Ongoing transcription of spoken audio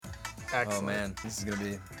Excellent. Oh man, this is gonna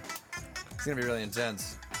be really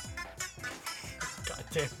intense. God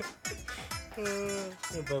damn it.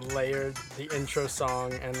 The intro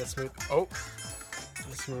song and the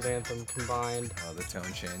smooth anthem combined. Oh, the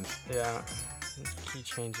tone change. Yeah. Key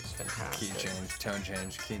change is fantastic. Key change, tone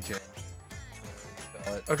change, key change.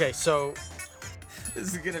 Okay, so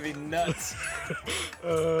This is gonna be nuts.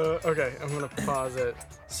 okay, I'm gonna pause it.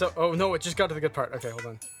 So, oh no, it just got to the good part. Okay, hold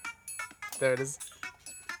on. There it is.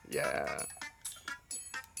 Yeah.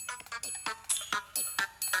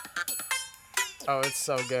 Oh, it's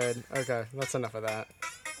so good. Okay, that's enough of that.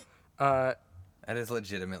 That is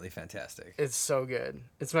legitimately fantastic. It's so good.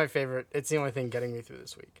 It's my favorite. It's the only thing getting me through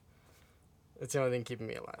this week. It's the only thing keeping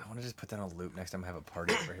me alive. I want to just put that on loop next time I have a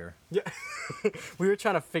party over here. Yeah. We were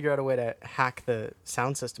trying to figure out a way to hack the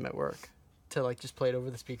sound system at work to like just play it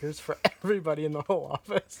over the speakers for everybody in the whole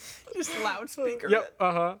office. Just loudspeaker. Yep.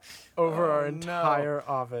 Over our no. entire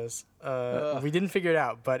office. We didn't figure it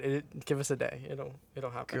out, but give us a day.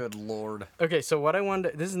 It'll happen. Good lord. Okay, so what I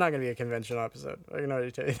wanted. This is not going to be a conventional episode. I can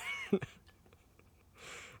already tell you.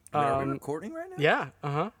 Are we recording right now?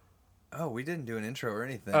 Yeah. Oh, we didn't do an intro or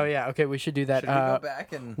anything. Oh yeah. Okay, we should do that. Should we go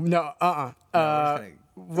back and? No. No,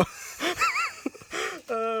 we're just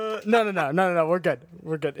gonna... No.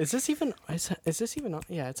 We're good. Is this even on?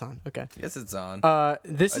 Yeah, it's on. Okay. Yes, it's on.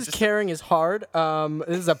 This is Caring is Hard.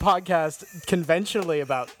 This is a podcast conventionally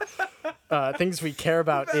about things we care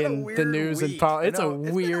about in the news and week. It's a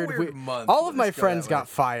weird month. All of Let's my go friends that way. got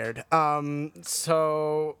fired. And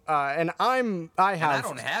I I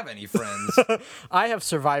don't have any friends. I have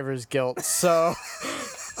survivor's guilt, so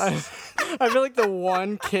I feel like the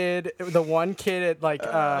one kid at like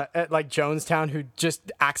Jonestown who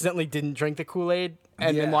just accidentally didn't drink the Kool-Aid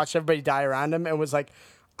and then Yeah. watched everybody die around him and was like,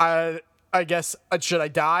 I guess should I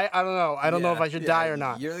die? I don't know. I don't know if I should die or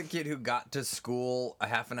not. You're the kid who got to school a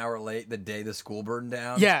half an hour late the day the school burned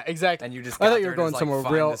down. Yeah, exactly. And you just I got thought you there were and going just, like, somewhere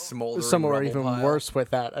find a smoldering somewhere rubble even pile. worse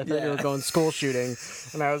with that. I thought you were Yeah. going school shooting,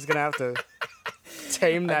 and I was gonna have to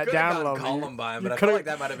tame that down a little bit. Columbine, You but I could've- feel like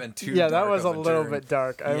that might have been too Yeah, that dark was of a little turn. bit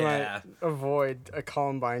dark. I Yeah. might avoid a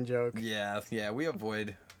Columbine joke. Yeah, we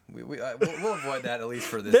avoid. We'll avoid that at least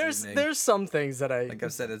for this evening. There's some things that I. Like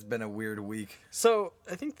I've said, it's been a weird week. So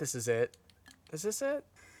I think this is it. Is this it?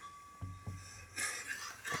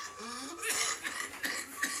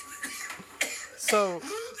 So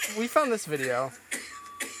we found this video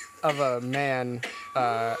of a man.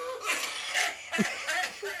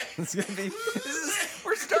 It's gonna be.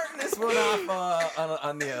 We're starting this one off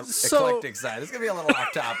on the So- eclectic side. It's gonna be a little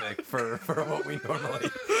off topic for what we normally.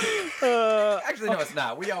 Actually, no, it's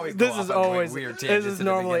not. We always. This go is off on, like, always weird this tangents is at the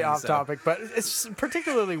normally beginning, off so- topic, but it's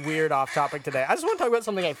particularly weird off topic today. I just want to talk about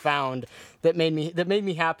something I found that made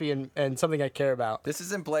me happy and something I care about. This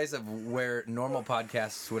is in place of where normal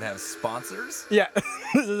podcasts would have sponsors. Yeah,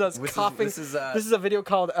 this is us This is- coughing. this is, this is a video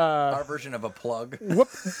called Our version of a plug. Whoop.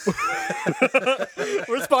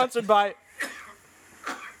 We're sponsored by.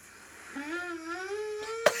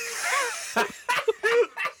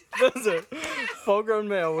 Those are full-grown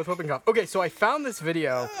male with whooping cough. Okay, so I found this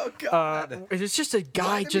video. Oh God! It's just a guy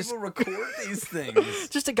Why do just people record these things?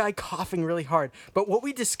 just a guy coughing really hard. But what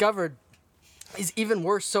we discovered is even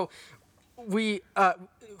worse. So we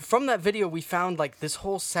from that video we found like this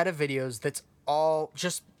whole set of videos that's all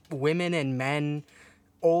just women and men,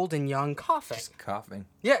 old and young, coughing. Coughing.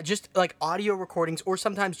 Yeah, just like audio recordings or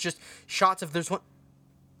sometimes just shots of there's one.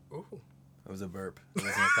 Ooh. It was a burp. It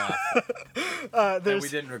wasn't a cough. And we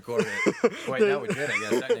didn't record it. Wait, no, we did. I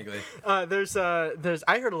guess technically. There's.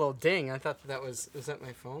 I heard a little ding. I thought that was that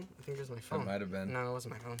my phone? I think it was my phone. It might have been. No, it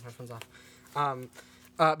wasn't my phone. My phone's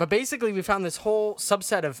off. But basically, we found this whole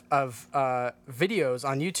subset of videos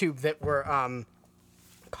on YouTube that were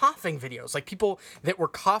coughing videos, like people that were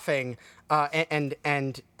coughing,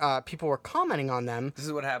 and people were commenting on them. This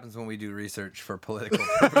is what happens when we do research for political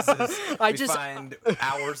purposes. We find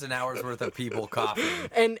hours and hours worth of people coughing.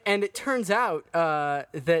 And it turns out that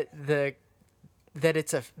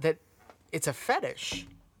it's a fetish.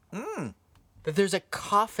 That there's a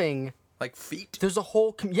coughing. Like feet. There's a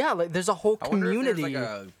whole there's a whole I wonder if community.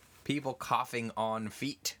 there's like a people coughing on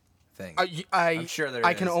feet thing. I'm sure there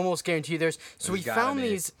I can is. almost guarantee you there's. So There's gotta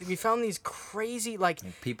be. we found these crazy like.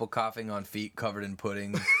 People coughing on feet covered in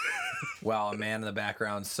pudding, while a man in the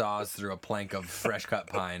background saws through a plank of fresh cut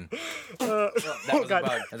pine. That was God. a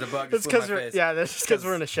bug. That's a bug. It's Just flew in because my we're face. that's because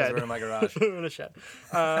we're in a shed. We're in my garage. We're in a shed.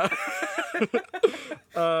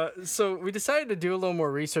 So we decided to do a little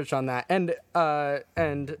more research on that,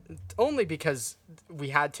 and only because we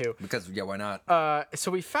had to. Because why not?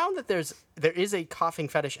 So we found that there is a coughing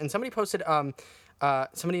fetish, and somebody posted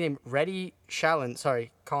Somebody named Reddy Shallon,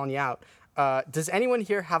 sorry, calling you out. Does anyone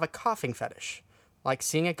here have a coughing fetish? Like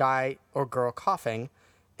seeing a guy or girl coughing,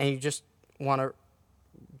 and you just want to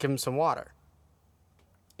give him some water.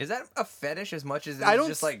 Is that a fetish as much as I it's don't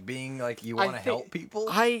just like being like you want to help people?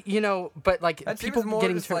 But like That people seems more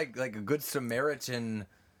getting just like a good Samaritan.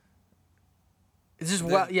 it's just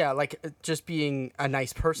just being a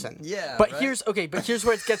nice person. Yeah, But right? here's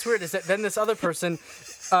where it gets weird is that then this other person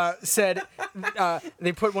said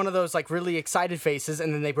they put one of those like really excited faces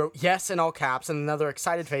and then they wrote yes in all caps and another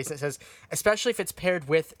excited face and it says especially if it's paired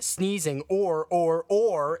with sneezing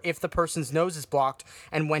or if the person's nose is blocked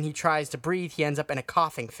and when he tries to breathe he ends up in a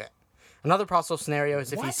coughing fit. Another possible scenario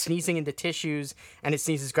is if he's What? sneezing into tissues and his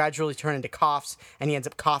sneezes gradually turn into coughs and he ends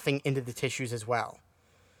up coughing into the tissues as well.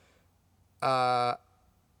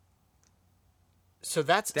 So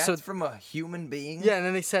that's from a human being? yeah, and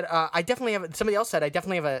then they said, somebody else said, I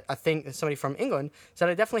definitely have a thing, somebody from England said,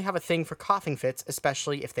 I definitely have a thing for coughing fits,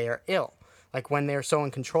 especially if they are ill. Like when they're so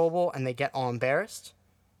uncontrollable and they get all embarrassed.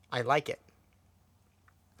 I like it.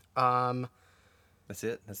 That's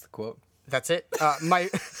it? That's the quote? That's it.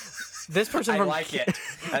 This person I from like it.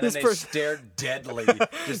 And then they stared deadly,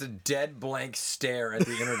 just a dead blank stare at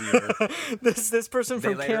the interviewer. this person They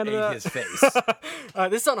from later Canada. ate his face.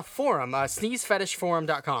 This is on a forum,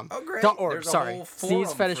 sneezefetishforum.com. Oh, great. .org, There's a sorry. whole forum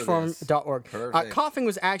for this. Sneezefetishforum.org. Perfect. Coughing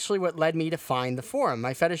was actually what led me to find the forum.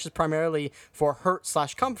 My fetish is primarily for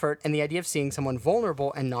hurt/comfort and the idea of seeing someone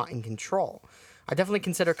vulnerable and not in control. I definitely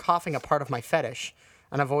consider coughing a part of my fetish,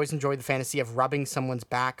 and I've always enjoyed the fantasy of rubbing someone's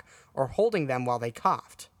back or holding them while they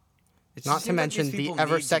coughed. It Not just to seems like mention these the people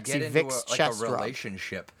ever need to sexy get into Vicks a chest rub.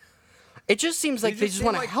 relationship. It just seems like they just seem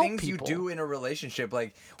want to like help things people. you do in a relationship,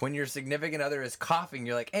 like when your significant other is coughing,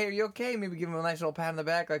 you're like, "Hey, are you okay?" Maybe give him a nice little pat on the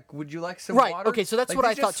back. Like, would you like some Right, water? okay, so that's Like, what they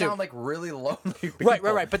I thought just too. sound like really lonely people.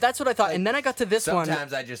 Right. But that's what I thought. And then I got to this one.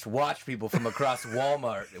 Sometimes I just watch people from across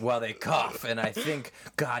Walmart while they cough, and I think,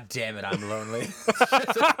 "God damn it, I'm lonely."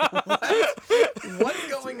 What's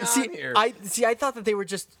going on here? I thought that they were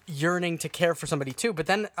just yearning to care for somebody too. But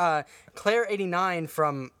then Claire89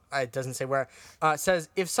 from it doesn't say where says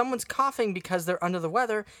if someone's coughing because they're under the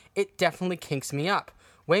weather, it definitely kinks me up.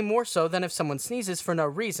 Way more so than if someone sneezes for no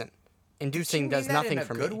reason. Inducing does nothing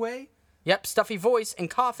for me. In a good way? Yep, stuffy voice and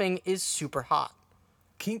coughing is super hot.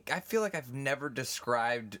 I feel like I've never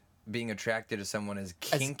described being attracted to someone as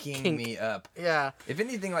kinking kink. me up. Yeah. If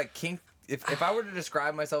anything, like kink. If I were to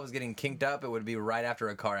describe myself as getting kinked up, it would be right after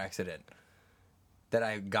a car accident that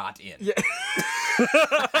I got in. Yeah.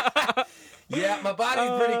 Yeah, my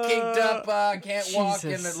body's pretty kinked up. I can't walk,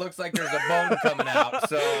 and Jesus. it looks like there's a bone coming out.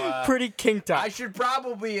 So Pretty kinked up. I should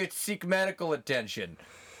probably seek medical attention.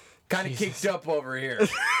 Kind of kicked up over here.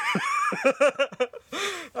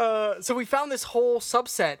 So we found this whole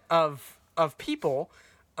subset of people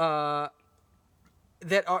that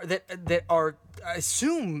are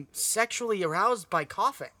assume sexually aroused by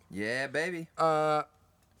coughing. Yeah, baby.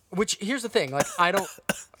 Which here's the thing, like I don't.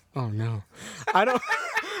 Oh no, I don't.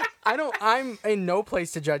 I'm in no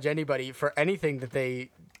place to judge anybody for anything that they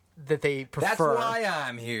prefer. That's why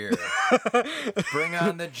I'm here. Bring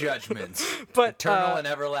on the judgments. But, eternal and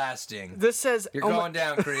everlasting. This says You're going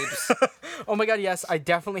down, creeps. Oh my god, yes, I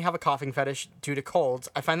definitely have a coughing fetish due to colds.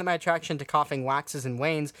 I find that my attraction to coughing waxes and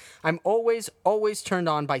wanes. I'm always turned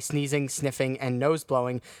on by sneezing, sniffing, and nose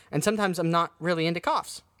blowing, and sometimes I'm not really into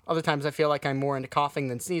coughs. Other times I feel like I'm more into coughing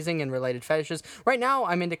than sneezing and related fetishes. Right now,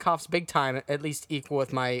 I'm into coughs big time, at least equal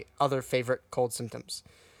with my other favorite cold symptoms.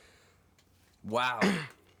 Wow.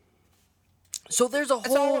 So there's a It's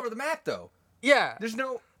whole... all over the map, though. Yeah. There's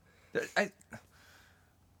no...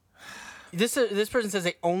 This person says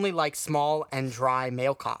they only like small and dry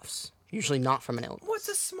male coughs, usually not from an illness. What's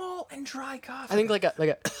a small and dry cough? I think like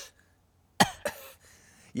a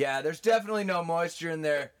Yeah, there's definitely no moisture in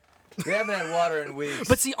there. We haven't had water in weeks.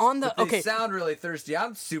 But see, on the... They Okay, sound really thirsty.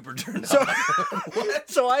 I'm super turned on. What?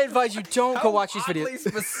 so I advise you don't go watch these Oddly videos.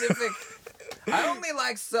 specific. I only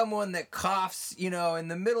like someone that coughs, in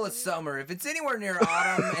the middle of summer. If it's anywhere near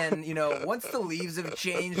autumn and, once the leaves have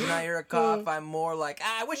changed and I hear a cough, I'm more like,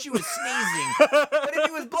 I wish he was sneezing. But if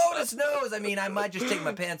he was blowing his nose, I might just take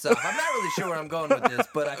my pants off. I'm not really sure where I'm going with this,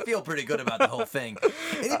 but I feel pretty good about the whole thing.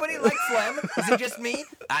 Anybody like phlegm? Is it just me?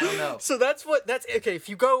 I don't know. So that's okay. If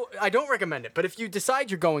you go, I don't recommend it, but if you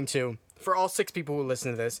decide you're going to, for all 6 people who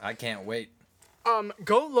listen to this, I can't wait.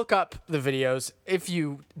 go look up the videos if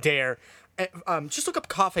you dare. Just look up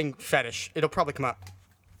coughing fetish. It'll probably come up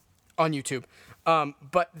on YouTube.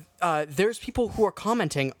 But there's people who are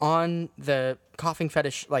commenting on the coughing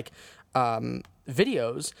fetish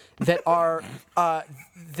videos that are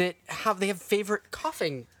they have favorite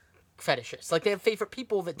coughing fetishes. Like they have favorite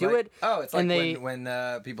people that do Like- it. Oh, it's like and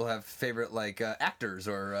when people have favorite like actors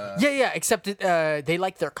or. yeah, except they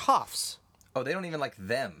like their coughs. Oh, they don't even like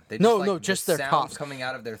them. They just No, like no, the just their sound coughs. coming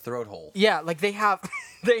out of their throat hole. Yeah, like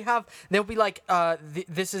they'll be like,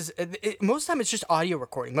 this is, most of the time it's just audio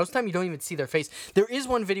recording. Most of the time you don't even see their face. There is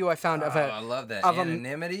one video I found of I love that of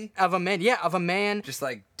anonymity. of a man. Just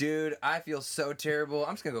like, dude, I feel so terrible.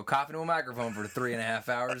 I'm just gonna go cough into a microphone for 3.5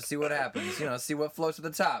 hours, see what happens. See what floats to the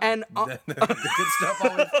top. And, the good stuff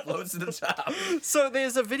always floats to the top. So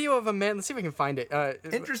there's a video of a man, let's see if I can find it.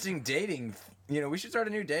 Interesting dating. We should start a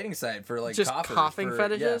new dating site for like Just coughers, coughing for,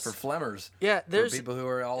 fetishes? Yeah, for flemmers. Yeah, For there's people who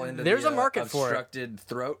are all into there's the, a market for it. obstructed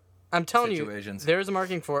throat. I'm telling situations. you, there's a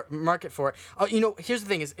market for it. Here's the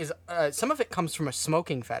thing: is some of it comes from a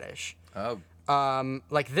smoking fetish. Oh,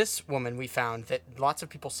 Like this woman we found that lots of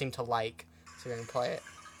people seem to like. So we're gonna play it.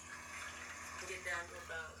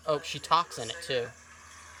 Oh, she talks in it too.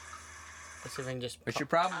 Let's see if I can just. we should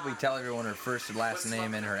probably tell everyone her first and last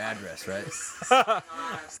name and her address, right?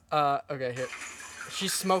 Okay, here.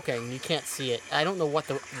 She's smoking. You can't see it. I don't know what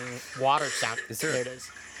the water sound. Is there- There it is.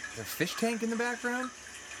 Is there a fish tank in the background?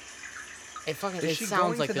 It fucking. Is It she sounds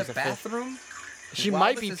going like to there's the a fish. bathroom? She while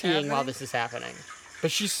might this be is peeing while happening? this is happening, but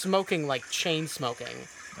she's smoking like chain smoking,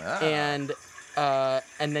 Ah.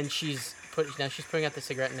 and then she's putting out the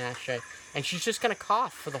cigarette in an ashtray, and she's just gonna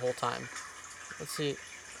cough for the whole time. Let's see,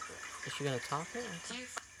 is she gonna talk now?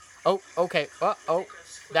 Oh, okay. Oh,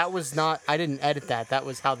 that was not. I didn't edit that. That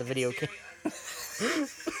was how the video came.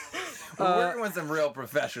 We're working with some real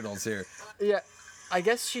professionals here. Yeah, I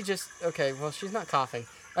guess she just. Okay, well, she's not coughing.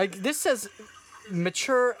 Like this says.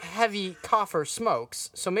 Mature, heavy cougher smokes,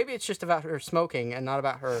 so maybe it's just about her smoking and not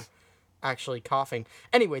about her actually coughing.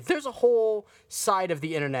 Anyway, there's a whole side of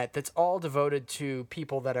the internet that's all devoted to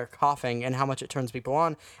people that are coughing and how much it turns people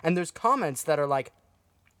on. And there's comments that are like,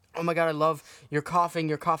 "Oh my god, I love your coughing.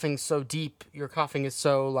 Your coughing's so deep. Your coughing is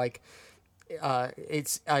so like,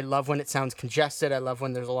 I love when it sounds congested. I love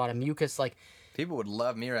when there's a lot of mucus. Like, People would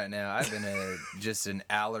love me right now. I've been just an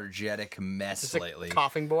allergetic mess Just a lately.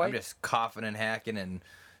 coughing boy? I'm just coughing and hacking and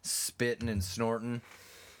spitting and snorting.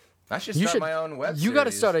 I should you start should. my own web You got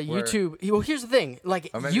to series start a where- YouTube. Well, here's the thing. Like,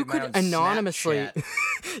 Or maybe you my could own anonymously,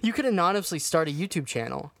 Snapchat. you could anonymously start a YouTube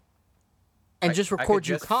channel, and just I could record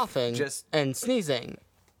you just- coughing just- and sneezing.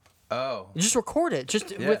 Oh. Just record it, just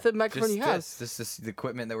Yeah, with the microphone just you have, This is the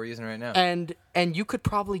equipment that we're using right now. and you could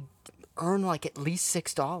probably earn like at least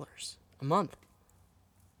 $6 a month.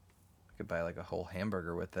 I could buy like a whole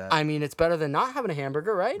hamburger with that. I mean, it's better than not having a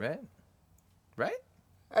hamburger, right? Right?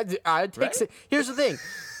 I'd take. Right? Here's the thing.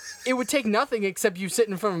 It would take nothing except you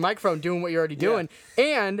sitting in front of a microphone doing what you're already doing.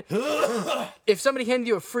 And if somebody handed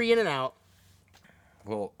you a free In-N-Out,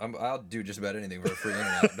 Well, I'll do just about anything for a free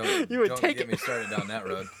internet. Don't, You would don't take get it. me started down that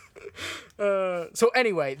road. so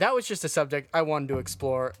anyway, that was just a subject I wanted to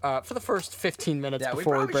explore for the first 15 minutes Yeah, we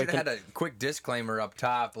before we probably break should have it. had a quick disclaimer up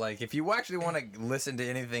top. Like, if you actually want to listen to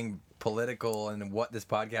anything political and what this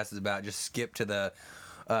podcast is about, just skip to the.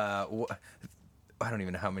 I don't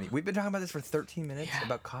even know how many. We've been talking about this for 13 minutes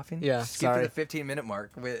about coughing. Yeah, skip sorry. to the 15-minute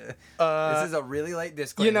mark. This is a really late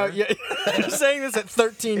disclaimer. You know, you're saying this at if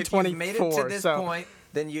you've 13:24. made it to this so. point,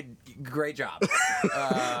 then great job.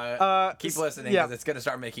 Keep listening yeah. because it's going to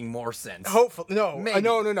start making more sense. Hopefully, no, Maybe.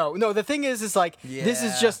 no. The thing is like this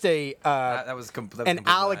is Yeah. just a that was that was an complete lie.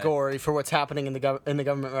 allegory for what's happening in the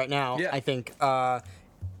government right now. Yeah. I think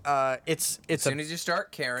it's As soon as you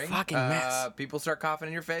start caring, fucking mess. people start coughing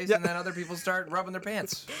in your face, Yeah. and then other people start rubbing their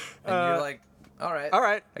pants, and you're like, "All right, all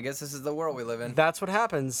right. I guess this is the world we live in." That's what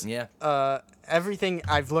happens. Yeah. Everything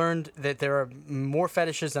I've learned that there are more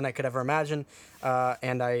fetishes than I could ever imagine,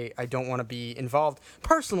 and I don't want to be involved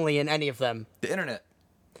personally in any of them. The internet,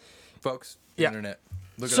 folks. The Yeah. internet.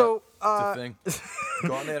 Look So, it up. It's a thing.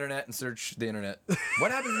 Go on the internet and search the internet.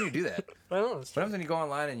 What happens when you do that? I don't know. What happens when you go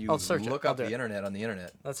online and you I'll search it. look I'll up do the it. internet on the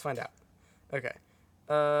internet? Let's find out. Okay.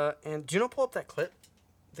 And do you know pull up that clip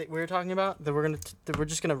that we were talking about that we're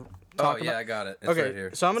just gonna talk Oh yeah, about? I got it. It's Okay, right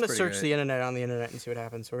here. so I'm gonna It's search pretty the great. internet on the internet and see what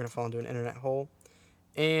happens. We're gonna fall into an internet hole,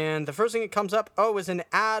 and the first thing that comes up, is an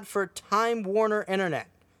ad for Time Warner Internet.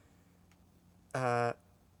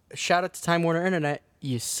 Shout out to Time Warner Internet.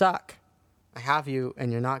 You suck. I have you,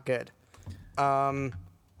 and you're not good.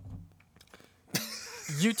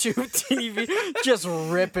 YouTube TV just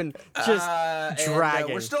ripping, just And,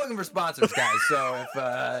 dragging. we're still looking for sponsors, guys. So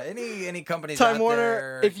if any companies Time out Warner,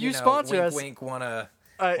 there, if you sponsor wink, us- wink, wanna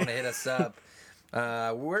Uh, hit us up. We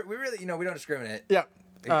really, we don't discriminate. Yeah.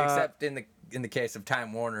 Except in the case of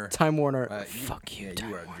Time Warner. Time Warner. You- Fuck you. Yeah, Time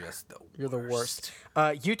you are Warner. just the You're the worst.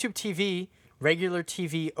 YouTube TV Regular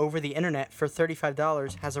TV over the internet for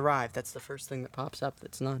 $35 has arrived. That's the first thing that pops up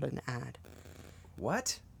that's not an ad.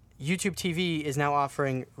 What? YouTube TV is now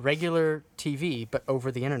offering regular TV, but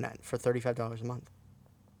over the internet for $35 a month.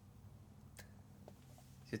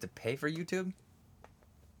 You have to pay for YouTube?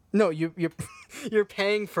 No, you're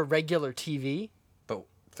paying for regular TV, But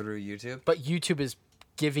through YouTube? but YouTube is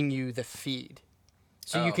giving you the feed.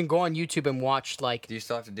 So you Oh. can go on YouTube and watch, like, Do you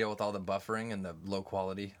still have to deal with all the buffering and the low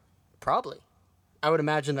quality? probably. I would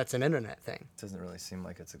imagine that's an internet thing. Doesn't really seem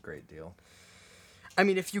like it's a great deal. I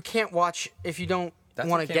mean, if you can't watch, if you don't That's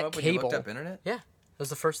want what to came get up when you cable, looked up internet? yeah, that was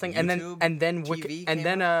the first thing. YouTube and then TV and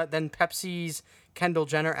came then Pepsi's Kendall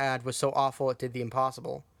Jenner ad was so awful it did the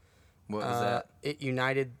impossible. What was that? It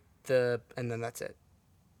united and then that's it.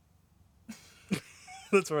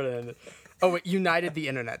 That's where it ended. Oh, it united the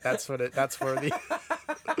internet. That's where the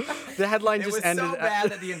the headline It just was ended. so bad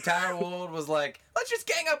that the entire world was like, let's just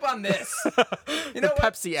gang up on this. You know The what?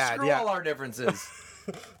 Pepsi ad, Screw yeah. all our differences.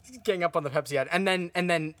 Gang up on the Pepsi ad, and then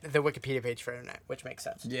the Wikipedia page for internet, which makes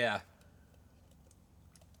sense. Yeah.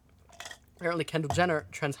 Apparently, Kendall Jenner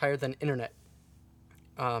trends higher than internet.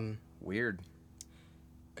 Weird.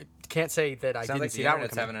 Can't say that I Sounds didn't like see the that one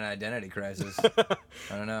internet's coming. having an identity crisis.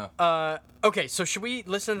 I don't know. Okay, so should we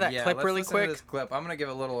listen to that Yeah, clip let's really listen quick? to this clip. I'm gonna give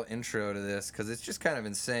a little intro to this because it's just kind of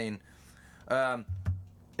insane.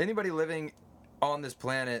 Anybody living on this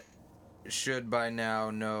planet should by now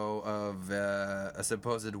know of a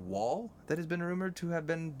supposed wall that has been rumored to have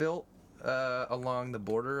been built along the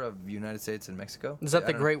border of the United States and Mexico. Is that I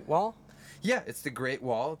the don't- Great Wall? Yeah, it's the Great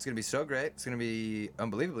Wall. It's gonna be so great. It's gonna be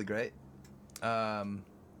unbelievably great.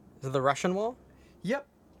 Is it the Russian Wall? Yep.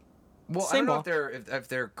 Well, I Same don't know wall. if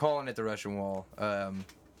they're calling it the Russian Wall.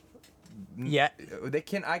 Yeah.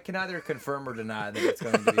 I can either confirm or deny that it's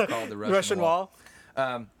going to be called the Russian Wall.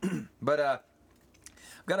 But I've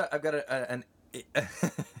got an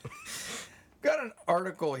got an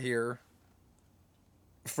article here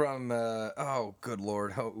from oh good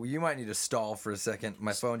lord, you might need to stall for a second.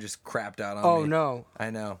 My phone just crapped out on me. Oh no.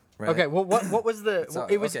 I know. Right? Okay. Well, what was the? So,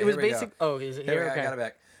 it was okay, it was here we go. basic. Oh, is it Here, here? I Okay. got it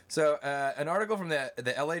back. So an article from the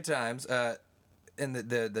LA Times, and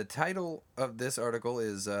the title of this article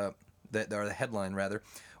is or the headline rather,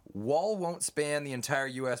 "Wall won't span the entire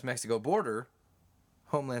U.S.-Mexico border.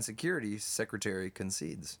 Homeland Security Secretary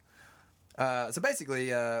concedes." So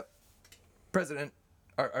basically, our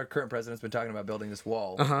current president's been talking about building this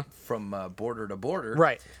wall from border to border.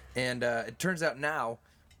 Right. And it turns out now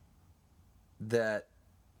that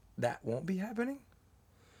won't be happening.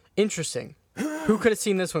 Interesting. Who could have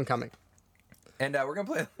seen this one coming? And we're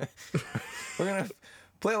gonna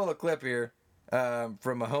play a little clip here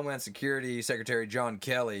from a Homeland Security Secretary John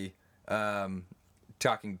Kelly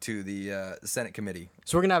talking to the Senate committee.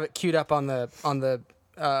 So we're gonna have it queued up on the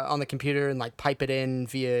computer and like pipe it in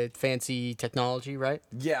via fancy technology, right?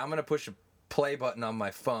 Yeah, I'm gonna push a play button on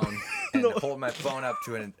my phone and hold my phone up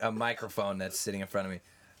to a microphone that's sitting in front of me.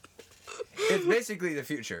 It's basically the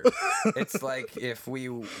future. It's like if we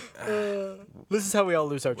This is how we all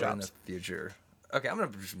lose our were in the jobs. future. Okay, I'm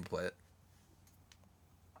gonna just play it.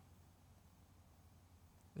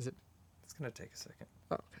 Is it? It's gonna take a second.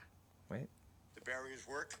 Oh, okay. Wait. The barriers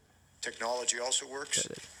work. Technology also works.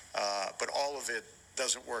 But all of it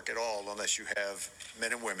doesn't work at all unless you have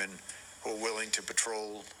men and women who are willing to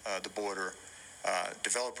patrol the border,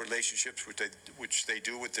 develop relationships, which they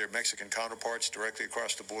do with their Mexican counterparts directly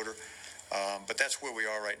across the border. But that's where we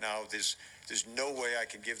are right now. There's no way I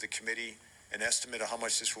can give the committee an estimate of how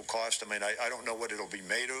much this will cost. I mean, I don't know what it'll be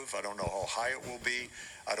made of. I don't know how high it will be.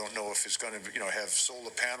 I don't know if it's going to, have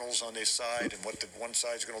solar panels on this side and what the one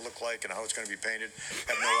side is going to look like and how it's going to be painted.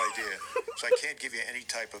 I have no idea. So I can't give you any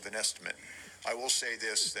type of an estimate. I will say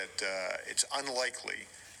this, that it's unlikely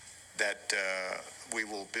that we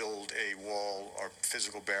will build a wall or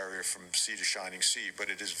physical barrier from sea to shining sea, but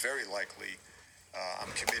it is very likely.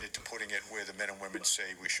 I'm committed to putting it where the men and women say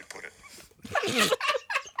we should put it.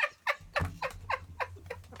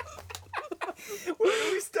 Where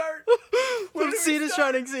do we start? From sea to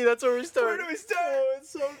shining sea. That's where we start. Where do we start? Oh, it's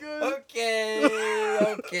so good.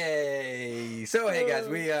 Okay. So hey guys,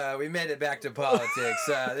 we made it back to politics.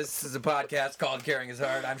 This is a podcast called Caring Is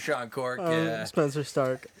Hard. I'm Sean Cork. Spencer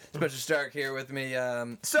Stark. Spencer Stark here with me.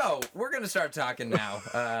 So we're gonna start talking now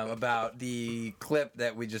about the clip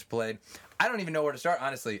that we just played. I don't even know where to start,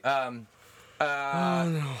 honestly. Oh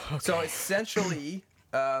no. Okay. So essentially,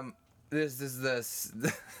 this is the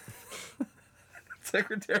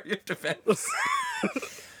Secretary of Defense.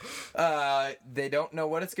 They don't know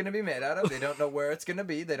what it's going to be made out of. They don't know where it's going to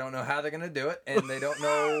be. They don't know how they're going to do it, and they don't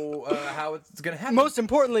know how it's going to happen. Most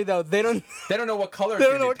importantly, though, they don't know what color. They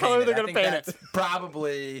don't know what color they're going to paint it.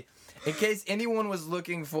 Probably, in case anyone was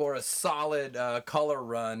looking for a solid color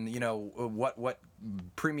run, what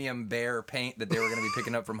premium Behr paint that they were going to be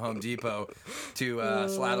picking up from Home Depot to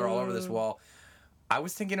slather all over this wall. I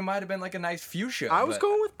was thinking it might have been like a nice fuchsia. I was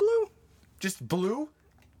going with blue. Just blue?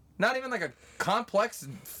 Not even like a complex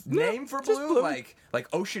name for blue? Like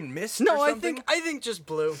ocean mist or something? I think just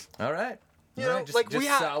blue. All right. You know, just, like just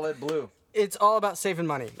solid blue. It's all about saving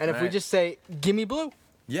money. And if we just say, give me blue.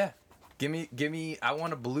 Yeah. Give me I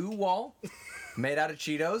want a blue wall made out of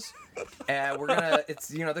Cheetos. And we're gonna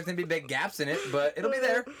there's gonna be big gaps in it, but it'll be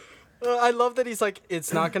there. I love that he's like,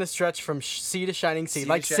 it's not going to stretch from sea to shining sea.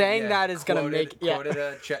 Like saying that is going to make... Quoted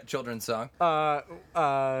a children's song.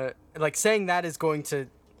 Like saying that is going to...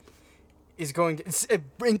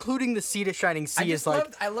 including the sea to shining sea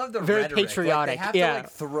I love the very rhetoric. patriotic.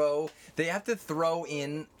 They have to throw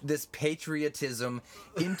in this patriotism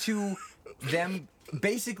into them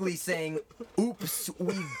basically saying, oops,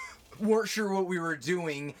 we weren't sure what we were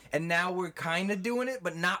doing, and now we're kind of doing it,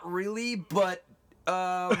 but not really, but...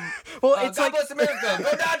 well, it's God bless America,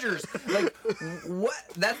 go Dodgers! Like, what?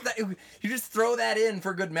 You just throw that in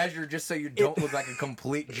for good measure, just so you don't look like a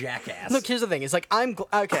complete jackass. Look, here's the thing. It's like I'm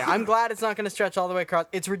glad it's not going to stretch all the way across.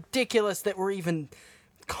 It's ridiculous that we're even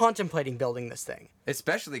contemplating building this thing,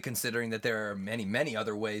 especially considering that there are many, many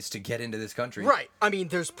other ways to get into this country. Right. I mean,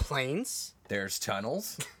 there's planes. There's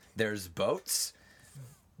tunnels. There's boats.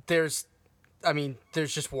 There's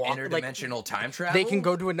just interdimensional time travel. They can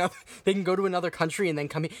go to another country and then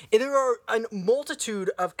come here. There are a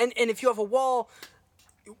multitude of and if you have a wall,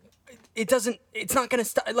 it's not going to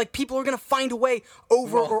stop. Like, people are going to find a way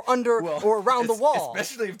over or under or around the wall.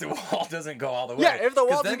 Especially if the wall doesn't go all the way. Yeah, if the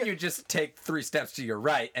wall then you just take 3 steps to your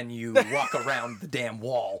right and you walk around the damn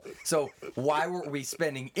wall. So why were we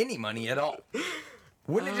spending any money at all?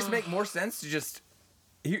 Wouldn't it just make more sense to just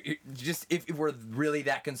if we're really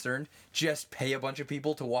that concerned, just pay a bunch of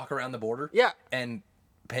people to walk around the border? Yeah. And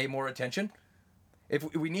pay more attention? If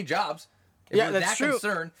we need jobs. If yeah, we're that's that true.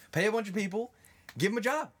 concerned, pay a bunch of people, give them a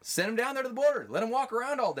job. Send them down there to the border. Let them walk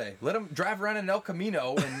around all day. Let them drive around in El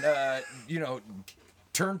Camino and,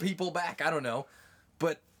 turn people back. I don't know.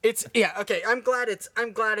 But... okay. I'm glad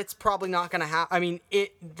it's probably not going to happen. I mean,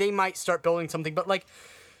 they might start building something, but, like,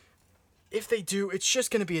 if they do, it's just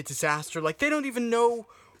going to be a disaster. Like, they don't even know.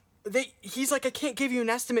 He's like, I can't give you an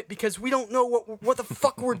estimate because we don't know what the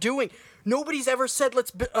fuck we're doing. Nobody's ever said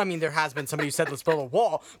I mean, there has been somebody who said let's build a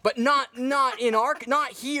wall, but not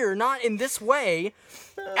here, not in this way.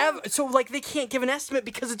 So, like, they can't give an estimate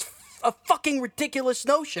because it's a fucking ridiculous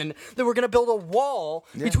notion that we're going to build a wall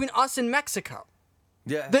between us and Mexico.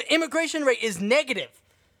 Yeah. The immigration rate is negative.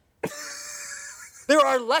 There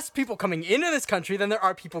are less people coming into this country than there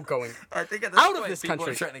are people going out of this country. People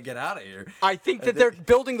are trying to get out of here. I think that they're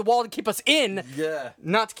building the wall to keep us in,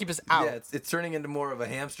 not to keep us out. Yeah, it's turning into more of a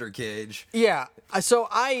hamster cage. Yeah, so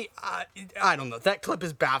I don't know. That clip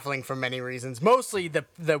is baffling for many reasons. Mostly the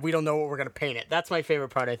we don't know what we're gonna paint it. That's my favorite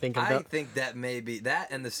part. I think think that may be that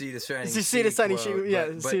and the sea to shining sea. Sea to shining sea.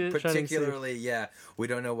 Yeah, but particularly, we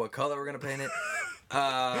don't know what color we're gonna paint it.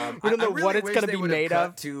 We don't know what it's going to be made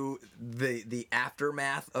of. To the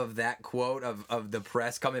aftermath of that quote of the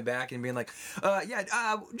press coming back and being like,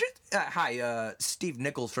 hi, Steve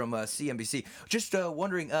Nichols from CNBC. Just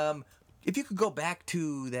wondering, if you could go back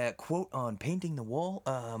to that quote on painting the wall.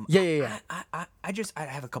 Yeah. I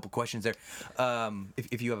have a couple questions there.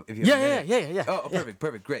 If you have Yeah. Oh,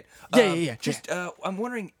 perfect, great. Yeah. I'm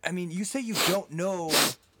wondering. I mean, you say you don't know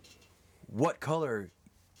what color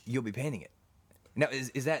you'll be painting it. Now,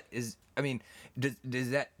 is that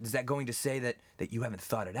going to say that you haven't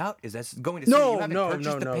thought it out? Is that going to say you haven't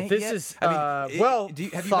purchased the paint this yet? is have you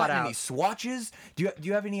thought gotten out. any swatches? Do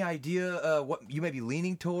you have any idea what you may be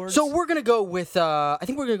leaning towards? So we're gonna go with I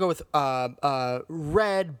think we're gonna go with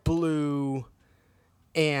red, blue,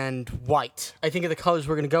 and white. I think are the colors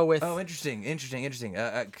we're gonna go with. Oh, interesting. Because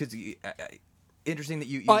interesting that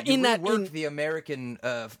you worked the American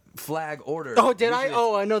flag order. Oh, did I?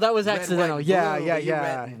 Usually I know that was red, accidental. white,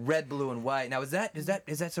 Yeah. Blue, red, blue, and white. Now, is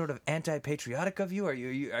that sort of anti-patriotic of you? Are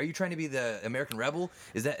you trying to be the American rebel?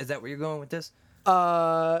 Is that where you're going with this?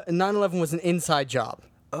 9/11 was an inside job.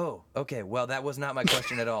 Oh, okay. Well, that was not my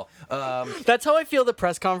question at all. That's how I feel the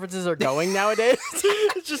press conferences are going nowadays.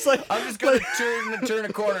 It's just like I'm just gonna turn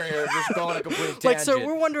a corner here, just go on a complete tangent. Like, so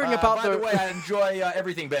we're wondering about by the way, I enjoy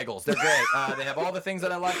everything bagels. They're great. They have all the things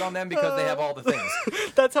that I like on them because they have all the things.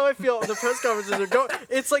 That's how I feel the press conferences are going.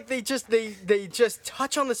 It's like they just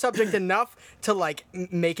touch on the subject enough to like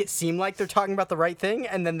make it seem like they're talking about the right thing,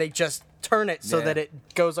 and then they just turn it so that it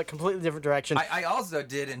goes a completely different direction. I also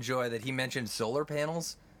did enjoy that he mentioned solar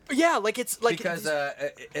panels. Yeah, like it's like because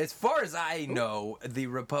as far as I know, the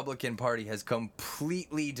Republican Party has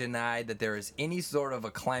completely denied that there is any sort of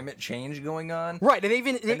a climate change going on. Right, and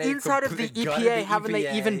even inside of the EPA, haven't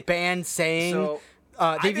they even banned saying? So,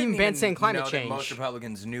 they've even banned saying climate know change. That most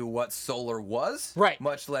Republicans knew what solar was, right?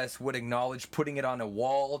 Much less would acknowledge putting it on a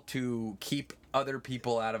wall to keep other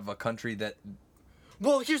people out of a country that.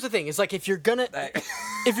 Well, here's the thing: it's like if you're gonna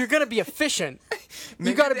be efficient,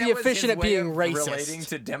 you got to be efficient at being racist. Relating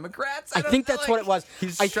to Democrats, I think that's what it was.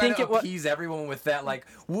 I think it was. Appease everyone with that, like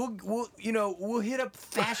we'll hit up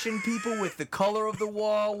fashion people with the color of the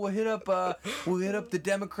wall. We'll hit up the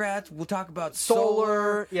Democrats. We'll talk about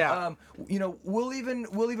solar. Yeah. We'll even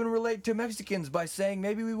relate to Mexicans by saying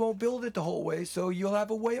maybe we won't build it the whole way, so you'll have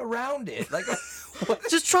a way around it. Like,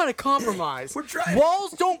 just trying to compromise. We're trying.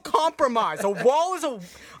 Walls don't compromise. A wall is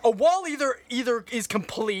a wall either is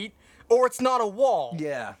complete or it's not a wall.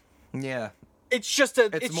 Yeah. It's just a.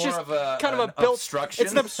 It's more just of a kind an of a built obstruction.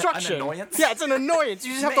 It's an obstruction. An annoyance. Yeah, it's an annoyance.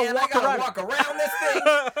 You just have to walk around this thing.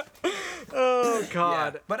 Oh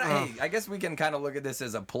God. Yeah, but hey, I guess we can kind of look at this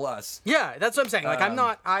as a plus. Yeah, that's what I'm saying.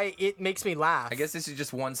 Like it makes me laugh. I guess this is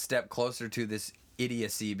just one step closer to this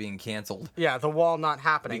idiocy being canceled. Yeah, the wall not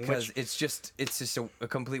happening. Because it's just a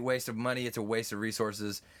complete waste of money. It's a waste of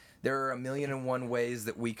resources. There are 1,000,001 ways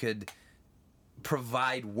that we could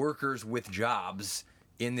provide workers with jobs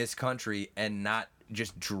in this country and not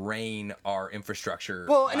just drain our infrastructure.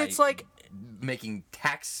 Well, and it's like making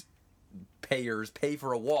taxpayers pay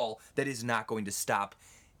for a wall that is not going to stop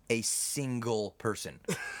a single person.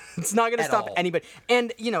 It's not going to stop all. anybody.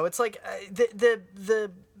 And it's like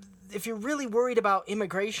the if you're really worried about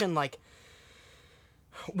immigration, like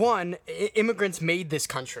one, immigrants made this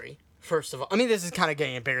country. First of all, I mean, this is kind of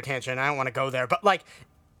getting a bigger tangent. I don't want to go there, but like.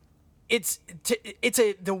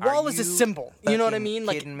 The wall is a symbol. You know what I mean?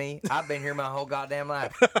 Like, kidding me? I've been here my whole goddamn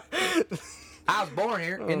life. I was born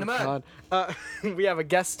here in the mud. We have a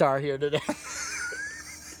guest star here today.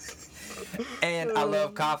 And I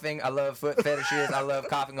love coughing. I love foot fetishes. I love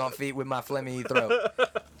coughing on feet with my phlegmy throat.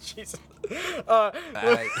 Jesus.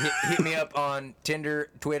 Hit me up on Tinder,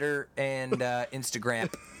 Twitter, and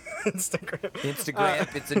Instagram.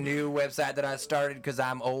 Instagram. It's a new website that I started because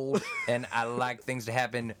I'm old and I like things to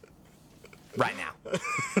happen right now.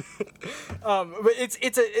 But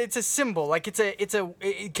it's a symbol. Like because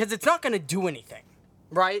it's not going to do anything,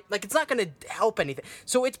 right? Like it's not going to help anything.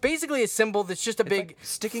 So it's basically a symbol that's just a big like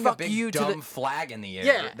sticking fuck a big you dumb to the flag in the air.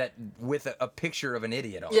 Yeah. That with a picture of an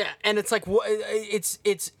idiot on it. Yeah, and it's like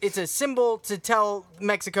it's a symbol to tell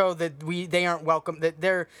Mexico that they aren't welcome, that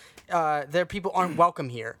their people aren't welcome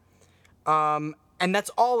here. And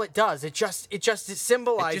that's all it does. It just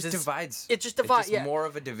symbolizes. It just divides. It just divides. It's just more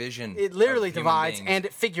of a division. It literally of human divides, beings. and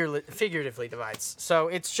it figuratively divides. So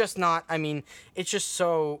it's just not. I mean, it's just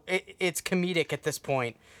so. It's comedic at this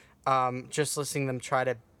point. Just listening them try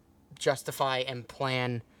to justify and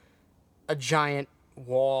plan a giant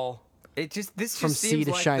wall. This from just sea seems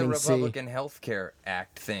to like shining the sea. Republican Health Care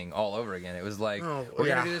Act thing all over again. It was like, we're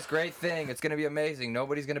gonna do this great thing. It's gonna be amazing.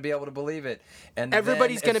 Nobody's gonna be able to believe it, and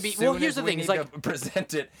everybody's then gonna be. as Well, soon here's as the we thing. It's need like to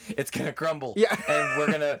present it. It's gonna crumble. Yeah. And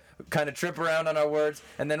we're gonna kind of trip around on our words,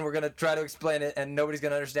 and then we're gonna try to explain it, and nobody's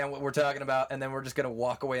gonna understand what we're talking about, and then we're just gonna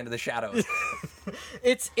walk away into the shadows.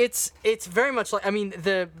 It's very much like, I mean,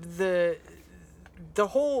 the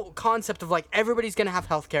whole concept of like everybody's gonna have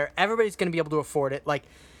healthcare, everybody's gonna be able to afford it. Like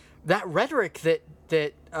that rhetoric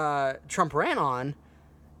that Trump ran on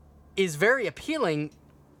is very appealing,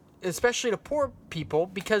 especially to poor people,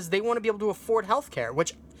 because they want to be able to afford healthcare.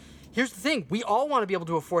 Which, here's the thing: we all want to be able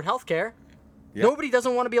to afford healthcare. Yep. Nobody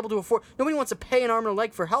doesn't want to be able to afford. Nobody wants to pay an arm and a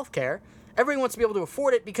leg for healthcare. Everybody wants to be able to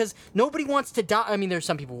afford it because nobody wants to die. I mean, there's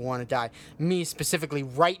some people who want to die. Me specifically,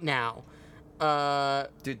 right now.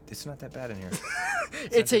 Dude, it's not that bad in here.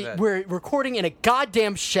 We're recording in a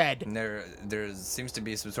goddamn shed. And there seems to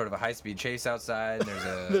be some sort of a high-speed chase outside.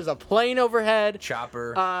 There's a plane overhead.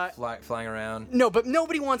 Chopper flying around. No, but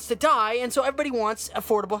nobody wants to die, and so everybody wants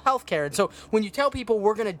affordable health care. And so when you tell people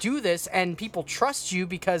we're going to do this and people trust you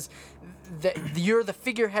because you're the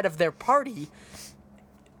figurehead of their party,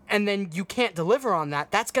 and then you can't deliver on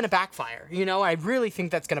that, that's going to backfire. You know, I really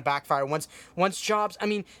think that's going to backfire once jobs. I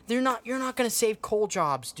mean, you're not going to save coal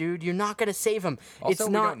jobs, dude. You're not going to save them. Also, It's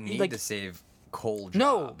we not don't need like to save coal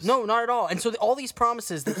no, jobs. no, not at all. And so all these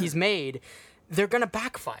promises that he's made, they're going to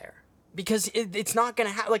backfire because it's not going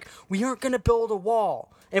to have like we aren't going to build a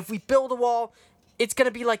wall. If we build a wall, it's going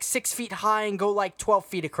to be like 6 feet high and go like 12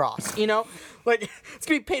 feet across, you know? Like, it's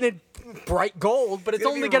going to be painted bright gold, but it's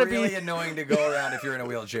only going to be... really annoying to go around if you're in a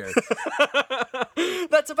wheelchair.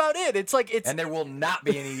 That's about it. It's like, it's... And there will not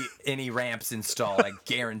be any ramps installed, I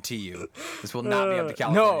guarantee you. This will not be up to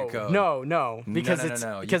California code. No. Because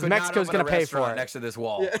no. because You could Mexico's not open going to a pay for restaurant it. next to this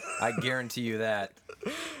wall. I guarantee you that.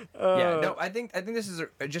 I think this is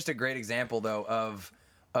just a great example, though,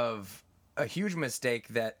 of a huge mistake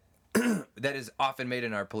that that is often made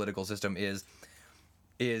in our political system is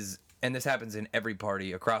and this happens in every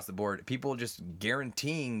party across the board, people just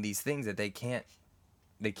guaranteeing these things that they can't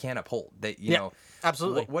uphold. They you know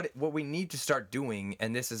absolutely. What we need to start doing,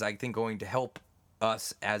 and this is I think going to help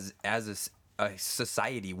us as a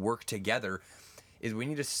society work together, is we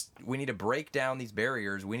need to break down these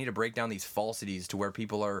barriers. We need to break down these falsities to where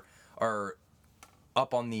people are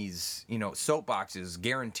up on these, soapboxes,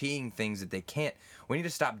 guaranteeing things that they can't. We need to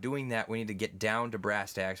stop doing that. We need to get down to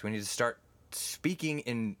brass tacks. We need to start speaking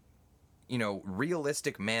in,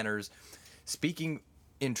 realistic manners, speaking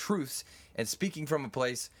in truths, and speaking from a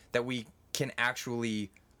place that we can actually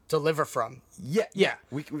deliver from. Yeah.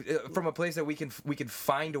 We from a place that we can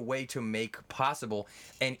find a way to make possible.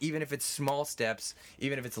 And even if it's small steps,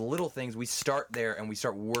 even if it's little things, we start there and we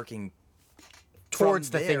start working towards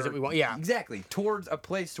the things that we want. Yeah, exactly. Towards a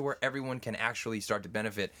place to where everyone can actually start to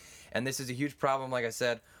benefit. And this is a huge problem. Like I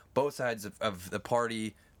said, both sides of the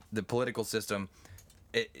party, the political system.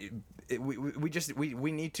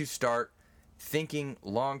 We need to start thinking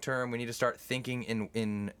long term. We need to start thinking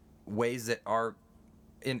in ways that are,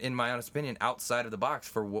 in my honest opinion, outside of the box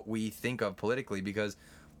for what we think of politically, because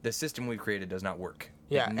the system we've created does not work.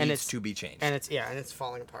 Yeah, it needs to be changed. And it's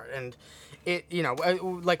falling apart. And it,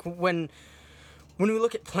 like when we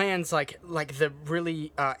look at plans like the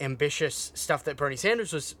really ambitious stuff that Bernie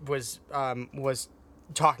Sanders was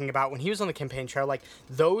talking about when he was on the campaign trail, like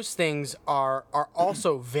those things are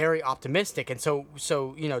also very optimistic. And so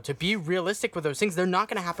to be realistic with those things, they're not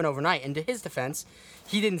going to happen overnight. And to his defense,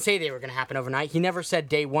 he didn't say they were going to happen overnight. He never said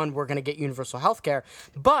day one we're going to get universal health care.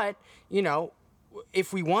 But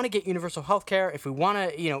if we want to get universal health care, if we want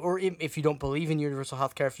to, or if you don't believe in universal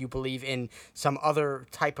health care, if you believe in some other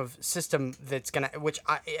type of system that's going to,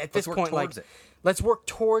 at this point, like, let's work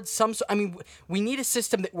towards we need a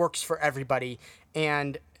system that works for everybody.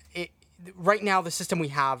 And right now, the system we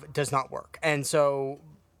have does not work. And so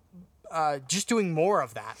just doing more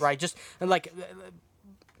of that, right? Just like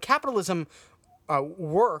capitalism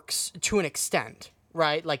works to an extent,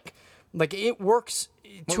 right? Like it works.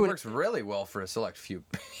 It works really well for a select few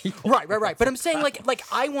people. Right. But I'm saying like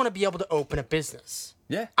I want to be able to open a business.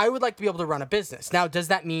 Yeah. I would like to be able to run a business. Now, does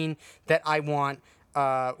that mean that I want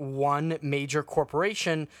one major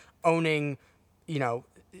corporation owning,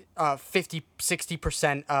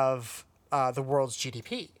 50-60% of the world's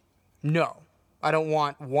GDP? No. I don't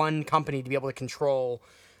want one company to be able to control,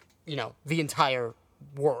 the entire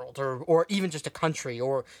world or even just a country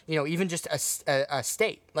or even just a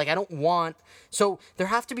state. Like I don't want, so there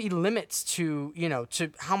have to be limits to to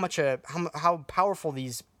how much how powerful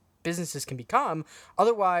these businesses can become.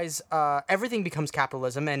 Otherwise everything becomes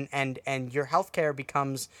capitalism and your healthcare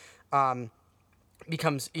becomes all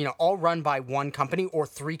run by one company or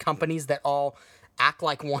three companies that all act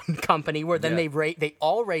like one company, where then they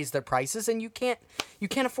all raise their prices, and you can't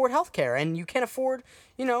afford healthcare, and you can't afford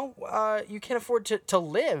to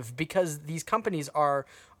live because these companies are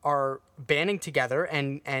banding together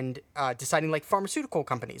and deciding, like pharmaceutical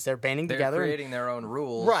companies, they're creating their own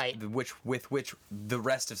rules, right? With which the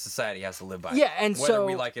rest of society has to live by. Yeah, and whether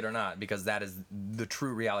we like it or not, because that is the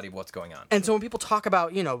true reality of what's going on. And so when people talk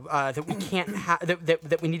about that we can't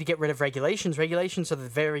that we need to get rid of regulations are the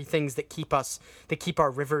very things that keep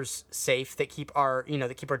our rivers safe, that keep our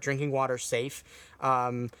drinking water safe.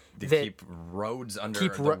 Keep roads under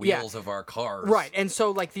the wheels of our cars. Right. And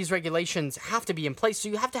so like these regulations have to be in place. So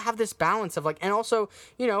you have to have this balance of and also,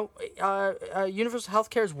 universal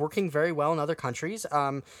healthcare is working very well in other countries.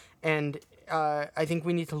 And I think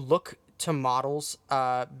we need to look to models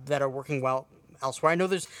that are working well elsewhere. I know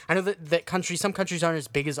that some countries aren't as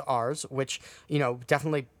big as ours, which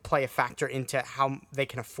definitely play a factor into how they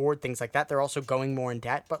can afford things like that. They're also going more in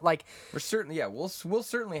debt, but we're certainly we'll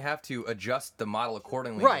certainly have to adjust the model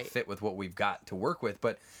accordingly to fit with what we've got to work with.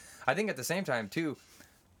 But I think at the same time too,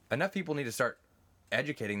 enough people need to start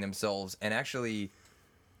educating themselves and actually,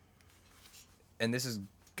 and this is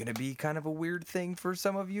going to be kind of a weird thing for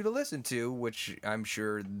some of you to listen to, which I'm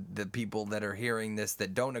sure the people that are hearing this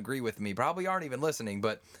that don't agree with me probably aren't even listening,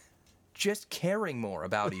 but just caring more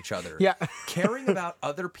about each other. Yeah. Caring about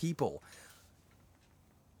other people.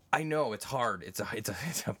 I know it's hard. It's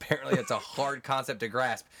apparently it's a hard concept to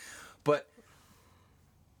grasp, but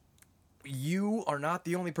you are not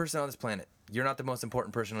the only person on this planet. You're not the most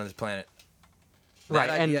important person on this planet. That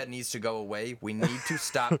idea needs to go away. We need to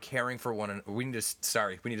stop caring for one another. We need to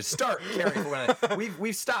start caring for one another.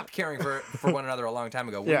 We've stopped caring for one another a long time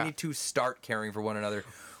ago. We need to start caring for one another.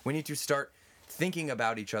 We need to start thinking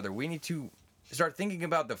about each other. We need to start thinking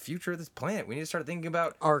about the future of this planet. We need to start thinking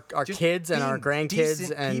about our kids and our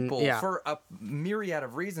grandkids and people for a myriad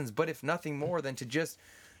of reasons, but if nothing more than to just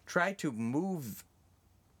try to move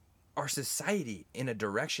our society in a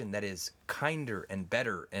direction that is kinder and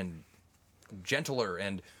better and gentler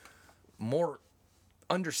and more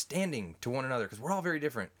understanding to one another, because we're all very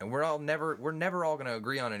different and we're never all going to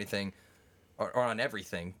agree on anything or on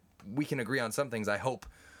everything. We can agree on some things, I hope,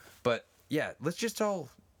 but yeah, let's just all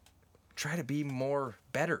try to be more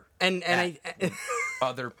better and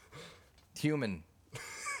other human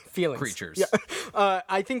feelings creatures. Yeah.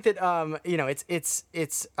 I think that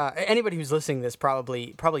it's anybody who's listening to this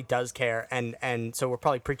probably does care, and so we're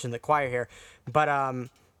probably preaching the choir here,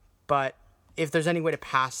 but if there's any way to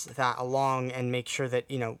pass that along and make sure that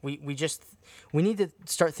we need to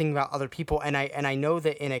start thinking about other people, and I know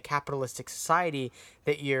that in a capitalistic society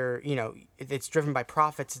that it's driven by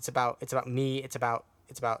profits. It's about me. It's about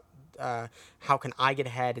how can I get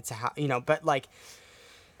ahead? It's but like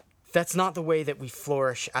that's not the way that we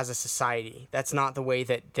flourish as a society. That's not the way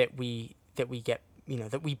that we get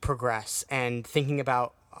that we progress. And thinking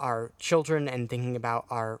about our children and thinking about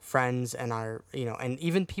our friends and our and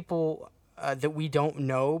even people that we don't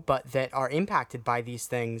know but that are impacted by these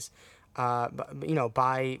things, by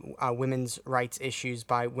women's rights issues,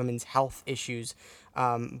 by women's health issues,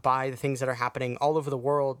 by the things that are happening all over the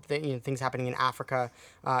world, things happening in Africa,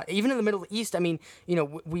 even in the Middle East. I mean,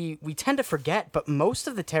 we tend to forget, but most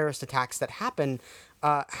of the terrorist attacks that happen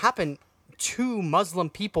to Muslim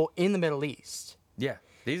people in the Middle East. Yeah,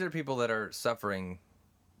 these are people that are suffering.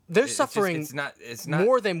 They're suffering it's not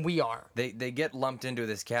more than we are. They get lumped into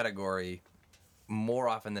this category more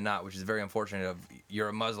often than not, which is very unfortunate. Of you're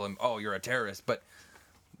a Muslim, oh, you're a terrorist, but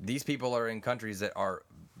these people are in countries that are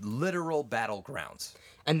literal battlegrounds,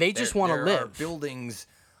 and they just want to live. There are buildings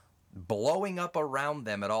blowing up around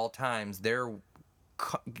them at all times.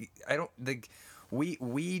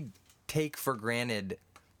 We take for granted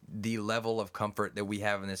the level of comfort that we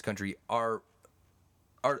have in this country. Are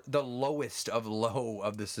the lowest of low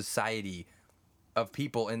of the society of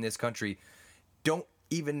people in this country don't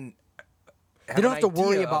even. They don't have to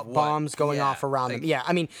worry about bombs going off around them. Yeah,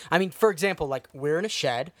 I mean, for example, like we're in a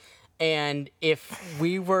shed, and if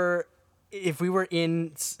we were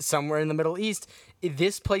in somewhere in the Middle East,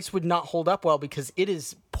 this place would not hold up well because it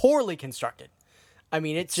is poorly constructed. I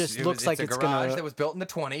mean, it looks like it's a garage that was built in the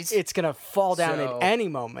 20s. It's gonna fall down at any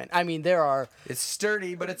moment. I mean, there are. It's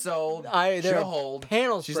sturdy, but it's old. She'll hold.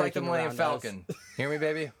 Panels. She's like the Millennium Falcon. Hear me,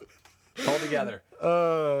 baby? Hold together.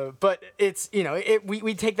 But it's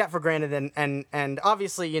we take that for granted, and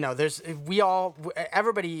obviously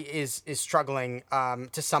everybody is struggling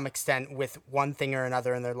to some extent with one thing or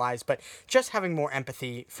another in their lives, but just having more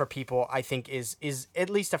empathy for people, I think, is at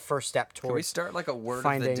least a first step towards. Can we start like a word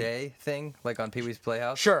of the day thing, like on Pee Wee's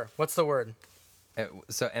Playhouse? Sure. What's the word?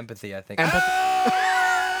 So empathy, I think.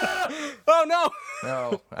 Oh no!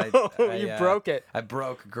 No, you broke it. I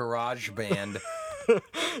broke GarageBand.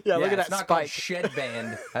 Yeah, look at that it's not spike. called Shed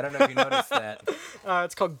Band. I don't know if you noticed that.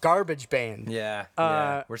 It's called Garbage Band. Yeah.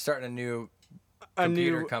 We're starting a new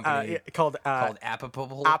computer company called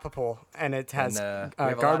Appapple. Appapple, and it has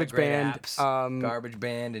Garbage Band, Garbage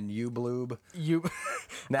Band, and Ubloob.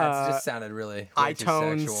 That just sounded really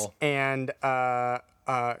iTunes too sexual. And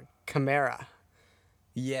Camera.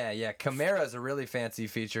 Yeah. Camera is a really fancy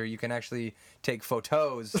feature. You can actually take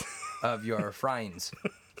photos of your friends.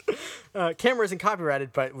 Camera isn't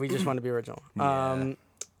copyrighted, but we just want to be original. Yeah. We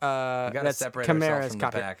gotta separate ourselves from the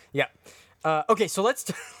pack. Yeah. Okay, so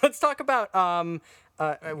let's talk about. We're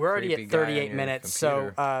already Creepy at guy 38 on minutes,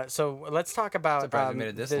 your so let's talk about. Surprised we made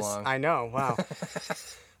it this long. I know. Wow.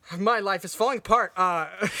 My life is falling apart.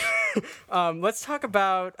 Let's talk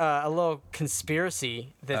about a little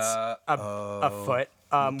conspiracy that's afoot.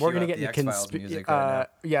 We're gonna get into X-Files music right now.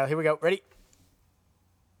 Yeah, here we go. Ready?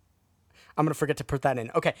 I'm gonna forget to put that in.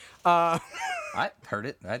 Okay. I heard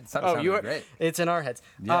it. That sounded great. It's in our heads.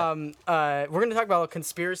 Yeah. We're going to talk about a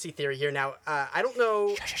conspiracy theory here now. I don't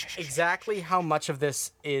know exactly how much of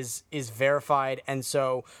this is verified, and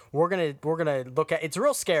so we're gonna look at. It's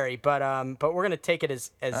real scary, but we're gonna take it as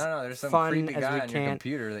I don't know. There's some fun creepy as guy we on can. your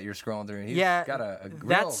computer that you're scrolling through. He's Yeah, got a real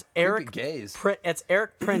that's creepy Eric. gaze. It's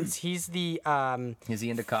Eric Prince. He's the Is he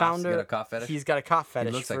into cops? founder. He got a cough fetish? He's got a cough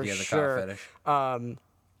fetish. He looks like for he has a sure. cough fetish.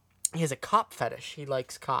 He has a cop fetish. He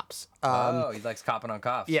likes cops. Oh, he likes copping on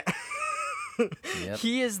cops. Yeah. Yep.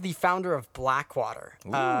 He is the founder of Blackwater,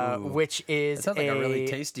 which is That sounds like a really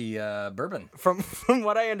tasty bourbon. From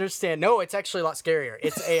what I understand, no, it's actually a lot scarier.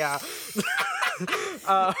 It's a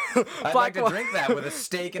I'd like to drink that with a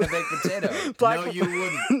steak and a baked potato. No, you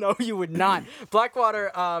wouldn't. No, you would not.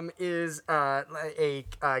 Blackwater is a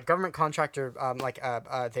government contractor.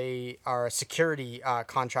 They are a security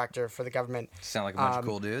contractor for the government. Sound like a bunch of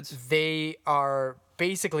cool dudes. They are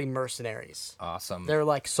basically mercenaries. Awesome. They're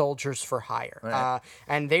like soldiers for hire. Right.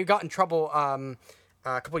 And they got in trouble a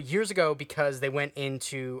couple of years ago because they went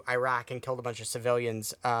into Iraq and killed a bunch of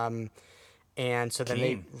civilians. And so then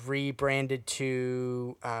they rebranded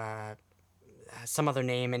to some other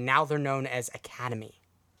name, and now they're known as Academy,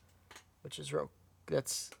 which is real.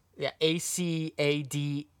 That's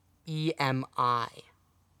ACADEMI.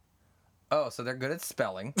 Oh, so they're good at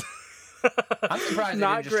spelling. I'm surprised they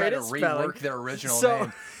Not didn't just try great to at spelling. rework their original So-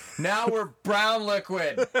 name. Now we're Brown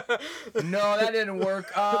Liquid. No, that didn't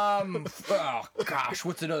work. Oh gosh,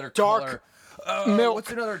 what's another Dark color? milk.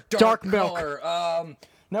 What's another Dark dark milk. color?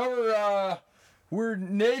 Now we're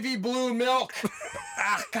navy blue milk.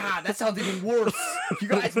 God, that sounds even worse. You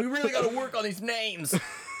guys, we really got to work on these names.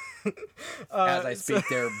 As I speak,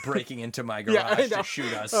 they're breaking into my garage I know. to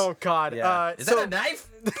shoot us. Oh God! Yeah. Is that a knife?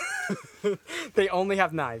 They only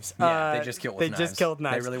have knives. Yeah, they just killed with They knives. just killed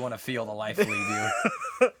knives. They really want to feel the life leave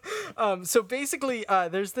you. So basically,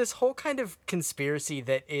 there's this whole kind of conspiracy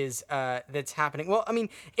that is that's happening. Well, I mean,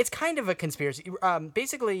 it's kind of a conspiracy.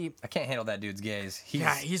 Basically, I can't handle that dude's gaze.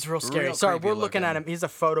 he's real scary. real Sorry, creepy we're looking at him. looking. He's a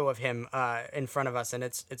photo of him in front of us, and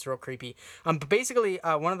it's real creepy. But basically,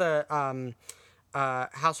 one of the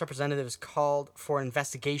House representatives called for an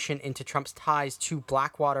investigation into Trump's ties to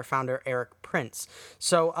Blackwater founder Eric Prince.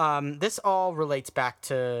 So this all relates back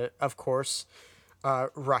to, of course,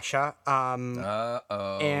 Russia. And,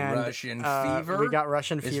 Russian fever. We got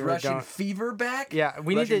Russian Is fever Russian going. fever back? Yeah,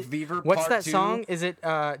 we Russian need to. Fever What's Part that 2? song? Is it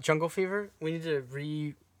Jungle Fever? We need to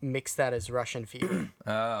remix that as Russian Fever.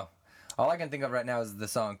 Oh, all I can think of right now is the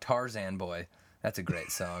song Tarzan Boy. That's a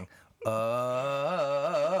great song.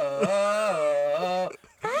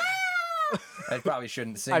 I probably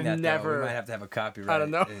shouldn't sing I've that. never- Though. We might have to have a copyright I don't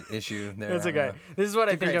know. issue there. That's I don't okay. know. This is what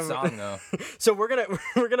I It's a think great of. song though. So we're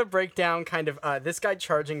gonna break down kind of this guy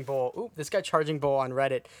Charging Bull. This guy Charging Bull on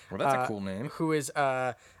Reddit. Well, that's a cool name. Who is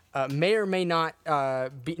may or may not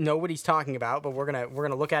know what he's talking about, but we're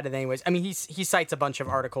gonna look at it anyways. I mean, he cites a bunch of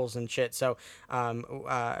articles and shit, so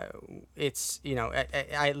it's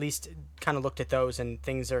I at least kind of looked at those and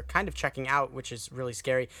things are kind of checking out, which is really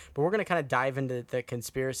scary. But we're gonna kind of dive into the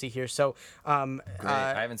conspiracy here. So Great.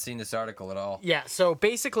 I haven't seen this article at all. yeah, so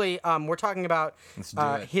basically, we're talking about Let's do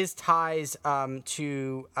it. his ties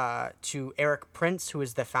to Eric Prince, who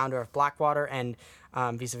is the founder of Blackwater, and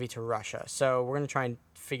vis-a-vis to Russia. So we're going to try and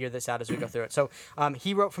figure this out as we go through it. So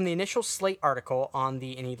he wrote from the initial Slate article and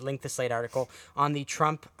he linked the Slate article on the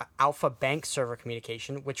Trump Alpha Bank server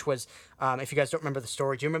communication, which was, if you guys don't remember the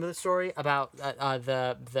story, do you remember the story about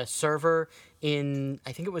the server in,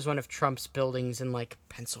 I think it was one of Trump's buildings in like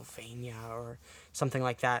Pennsylvania or something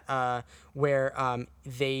like that, where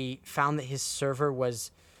they found that his server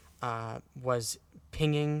was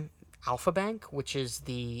pinging Alpha Bank, which is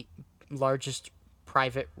the largest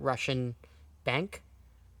private Russian bank,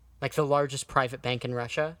 like the largest private bank in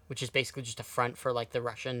Russia, which is basically just a front for like their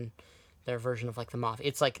version of like the mafia.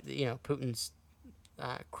 It's like, Putin's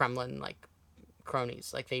Kremlin like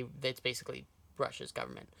cronies. Like it's basically Russia's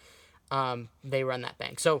government. They run that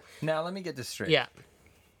bank. So Now let me get this straight. yeah.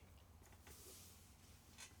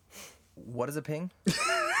 What is a ping?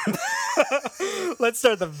 Let's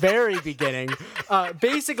start at the very beginning.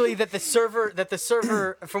 Basically, that the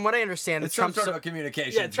server, from what I understand, It's the some Trump sort of a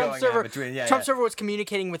communication going on between. Yeah, Trump yeah. server was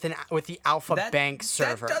communicating with the Alpha Bank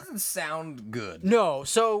server. That doesn't sound good. No,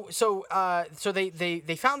 so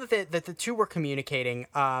they found that the two were communicating,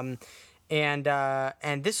 and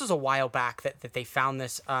this was a while back that they found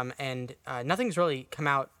this, and nothing's really come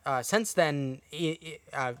out since then.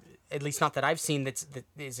 at least not that I've seen that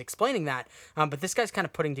is explaining that. But this guy's kind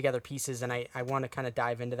of putting together pieces, and I want to kind of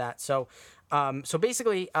dive into that. So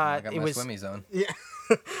basically, I got it my was swimmy zone.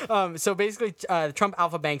 so basically, the Trump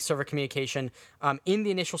Alpha Bank server communication, in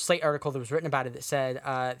the initial Slate article that was written about it, that said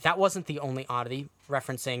that wasn't the only oddity,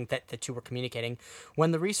 referencing that the two were communicating.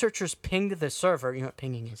 When the researchers pinged the server, you know what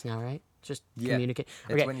pinging is now, right? Just communicate.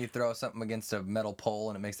 It's when you throw something against a metal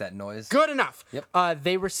pole and it makes that noise. Good enough. Yep.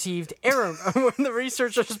 They received error when the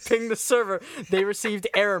researchers pinged the server. They received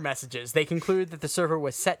error messages. They concluded that the server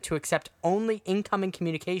was set to accept only incoming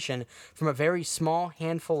communication from a very small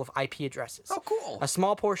handful of IP addresses. Oh, cool. A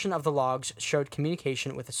small portion of the logs showed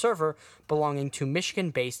communication with a server belonging to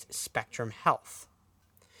Michigan-based Spectrum Health.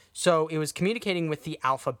 So it was communicating with the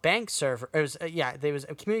Alpha Bank server. It was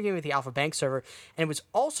communicating with the Alpha Bank server, and it was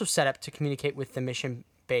also set up to communicate with the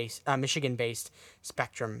Michigan-based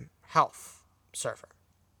Spectrum Health server.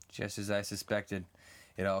 Just as I suspected,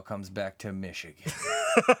 it all comes back to Michigan.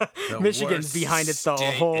 Michigan's behind it the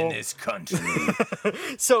whole. in this country,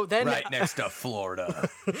 So then, right next to Florida.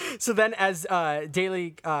 So then, as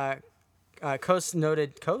Daily Kos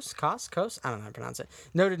noted, Kos, I don't know how to pronounce it.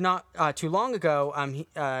 Noted not too long ago,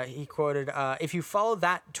 he quoted, "If you follow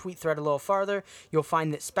that tweet thread a little farther, you'll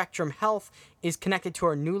find that Spectrum Health is connected to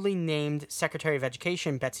our newly named Secretary of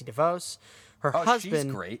Education, Betsy DeVos. Her husband."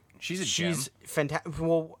 She's great. She's a gem. She's fantastic.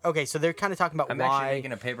 Well, okay, so they're kind of talking about I'm why actually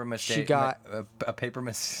making a paper mistake. she got a paper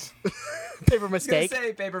mistake. paper I was mistake. gonna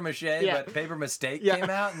say paper mache, but paper mistake Yeah.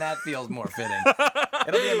 came out, and that feels more fitting.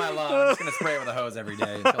 It'll be in my lawn. I'm just gonna spray it with a hose every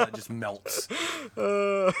day until it just melts.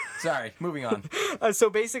 Sorry, moving on.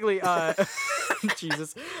 So basically,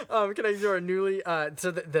 Jesus, connected to our newly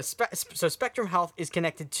so Spectrum Health is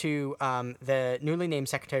connected to the newly named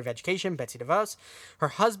Secretary of Education, Betsy DeVos. Her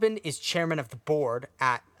husband is chairman of the board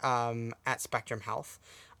at Spectrum Health.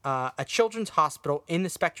 A children's hospital in the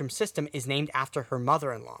Spectrum system is named after her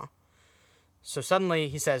mother-in-law. So suddenly,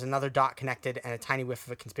 he says, another dot connected and a tiny whiff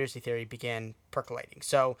of a conspiracy theory began percolating.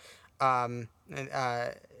 So, so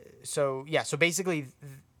basically,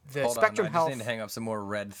 the Hold Spectrum on, I Health. just need to hang up some more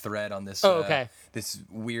red thread on this. Oh, okay. This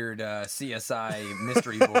weird CSI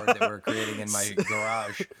mystery board that we're creating in my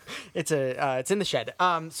garage. It's in the shed.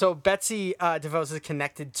 So Betsy DeVos is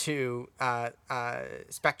connected to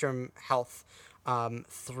Spectrum Health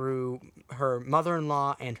through her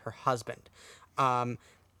mother-in-law and her husband.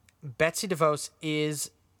 Betsy DeVos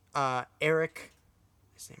is Eric,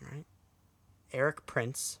 his name right? Eric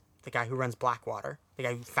Prince, the guy who runs Blackwater, the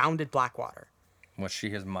guy who founded Blackwater. Was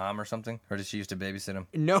she his mom or something? Or did she used to babysit him?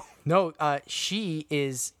 No, she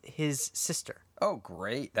is his sister. Oh,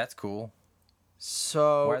 great. That's cool.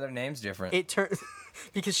 So Why are their names different? it turned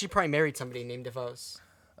because she probably married somebody named DeVos.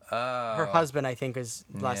 Oh. Her husband, I think, is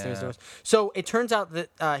last name is Yeah. DeVos. So it turns out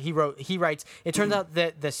that he writes. It turns out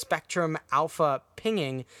that the Spectrum Alpha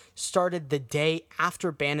pinging started the day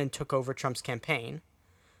after Bannon took over Trump's campaign,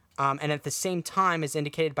 and at the same time, as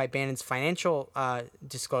indicated by Bannon's financial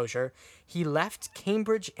disclosure, he left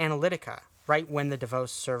Cambridge Analytica right when the DeVos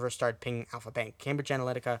server started pinging Alpha Bank. Cambridge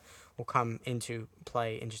Analytica will come into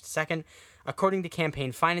play in just a second. According to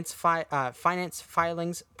campaign finance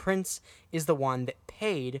filings, Prince is the one that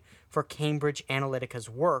paid for Cambridge Analytica's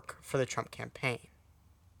work for the Trump campaign.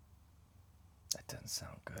 That doesn't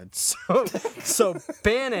sound good. So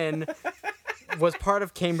Bannon was part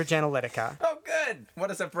of Cambridge Analytica. Oh, good. What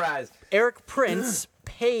a surprise. Eric Prince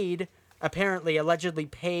allegedly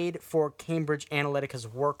paid for Cambridge Analytica's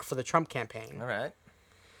work for the Trump campaign. All right.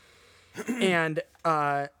 And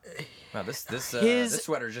Wow, this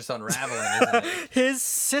sweater's just unraveling, isn't it? his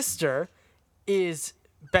sister is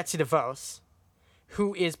Betsy DeVos,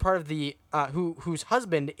 who is part of the whose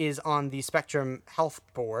husband is on the Spectrum Health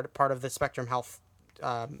board, part of the Spectrum Health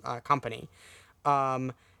company,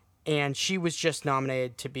 and she was just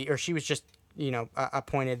nominated to be, or she was just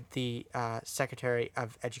appointed the Secretary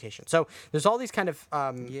of Education. So there's all these kind of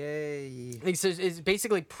Yay. things. It's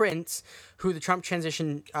basically Prince, who the Trump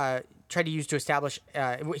transition tried to use to establish.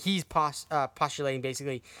 He's postulating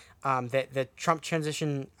basically that the Trump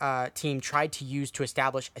transition team tried to use to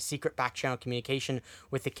establish a secret back channel communication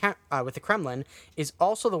with the Kremlin, is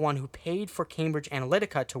also the one who paid for Cambridge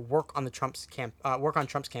Analytica to work on Trump's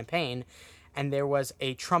campaign, and there was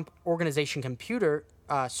a Trump Organization computer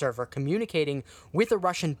server communicating with a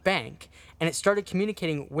Russian bank, and it started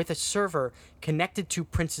communicating with a server connected to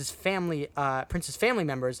Prince's family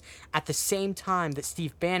members at the same time that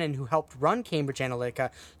Steve Bannon, who helped run Cambridge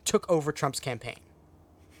Analytica, took over Trump's campaign.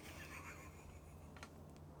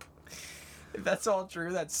 If that's all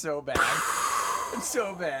true, that's so bad. It's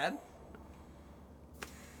so bad.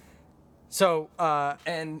 So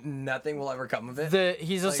and nothing will ever come of it.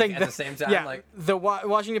 he's just Like, saying at the the same time, yeah, like, the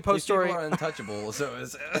Washington Post these story. people are untouchable. So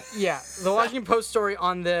it's Yeah, the Washington Post story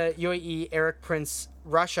on the UAE Eric Prince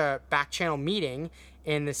Russia back channel meeting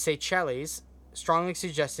in the Seychelles strongly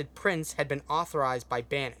suggested Prince had been authorized by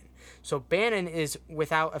Bannon. So Bannon is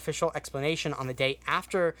without official explanation on the day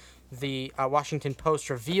after the Washington Post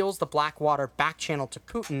reveals the Blackwater back channel to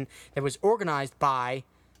Putin that was organized by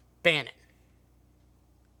Bannon.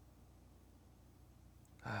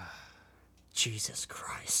 Jesus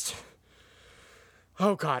Christ.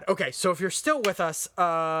 Oh God. Okay, so if you're still with us,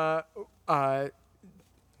 we're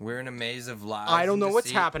in a maze of lies. I don't and know what's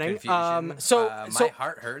deceit, happening. confusion. So my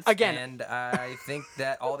heart hurts again, and I think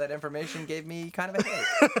that all that information gave me kind of a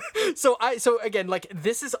headache. so again, like,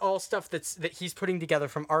 this is all stuff that he's putting together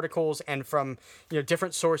from articles and from, you know,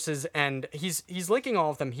 different sources, and he's linking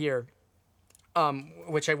all of them here,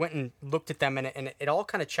 which I went and looked at them, and it all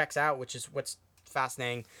kind of checks out, which is what's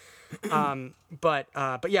fascinating. But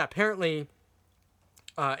yeah, apparently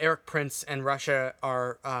Eric Prince and Russia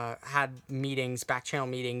are had meetings, back channel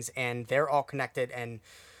meetings, and they're all connected, and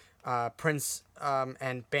Prince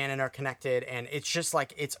and Bannon are connected, and it's just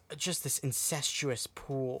this incestuous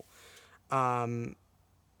pool of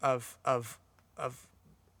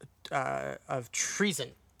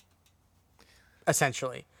treason,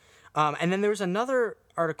 essentially. And then there was another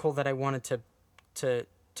article that I wanted to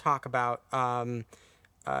talk about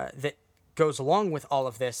that goes along with all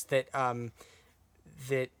of this, that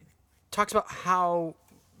talks about how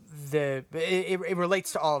it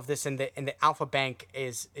relates to all of this, and the Alpha Bank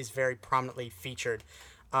is very prominently featured.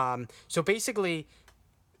 So basically,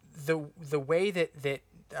 the way that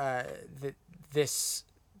this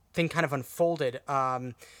thing kind of unfolded,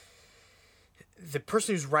 the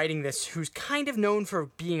person who's writing this, who's kind of known for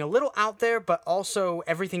being a little out there, but also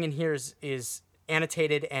everything in here is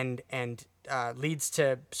annotated and leads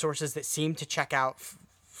to sources that seem to check out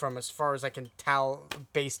from as far as I can tell,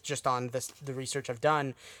 based just on the research I've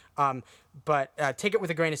done. But take it with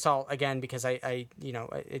a grain of salt, again, because I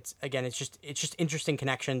it's just interesting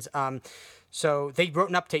connections. So they wrote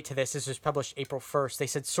an update to this. This was published April 1st. They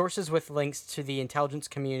said sources with links to the intelligence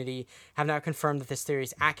community have now confirmed that this theory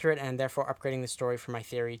is accurate, and therefore upgrading the story from my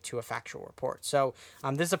theory to a factual report. So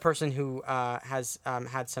this is a person who has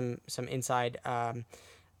had some inside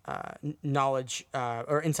knowledge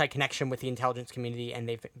or inside connection with the intelligence community, and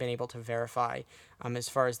they've been able to verify, as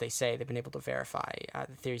far as they say, they've been able to verify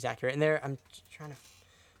the theory is accurate. And I'm trying to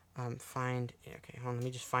find. Okay, hold on. Let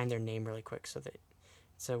me just find their name really quick, so that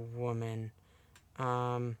it's a woman.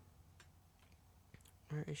 Where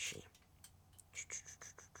is she?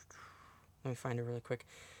 Let me find her really quick.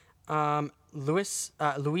 Louise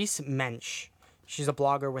Mensch. She's a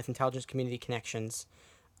blogger with Intelligence Community Connections,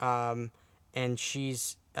 and she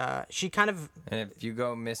kind of. And if you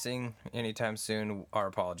go missing anytime soon, our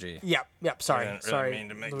apology. Yep. Sorry. I didn't Sorry. really mean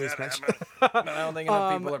to make Louise that Mensch. happen. But I don't think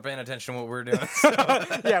enough people are paying attention to what we're doing. So.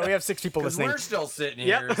 Yeah, we have 6 people Because listening. we're still sitting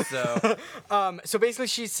here, so. So basically,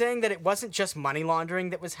 she's saying that it wasn't just money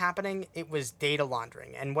laundering that was happening; it was data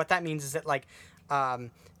laundering. And what that means is that, like,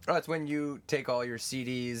 It's when you take all your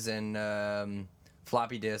CDs and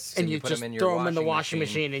floppy disks and you put just them in your throw them in the washing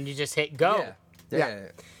machine, and you just hit go.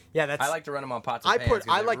 Yeah, that's. I like to run them on pots and pans.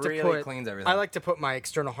 It really cleans everything. I like to put my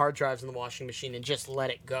external hard drives in the washing machine and just let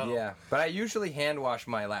it go. Yeah, but I usually hand wash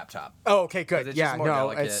my laptop. Oh, okay, good. It's Yeah, just more no,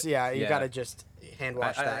 delicate. it's you gotta just hand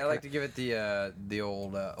wash that. I like to give it the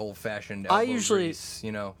old fashioned. I usually grease,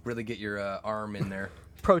 really get your arm in there.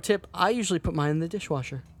 Pro tip: I usually put mine in the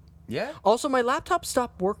dishwasher. Yeah. Also, my laptop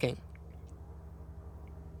stopped working.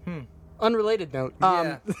 Unrelated note.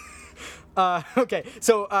 Yeah. Okay,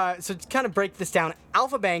 so to kind of break this down,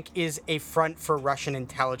 Alpha Bank is a front for Russian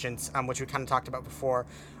intelligence, which we kind of talked about before.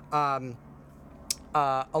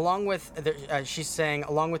 Along with, she's saying,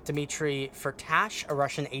 along with Dmitry Firtash, a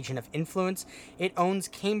Russian agent of influence, it owns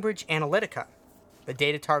Cambridge Analytica, the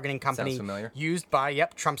data targeting company used by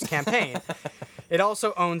Trump's campaign. It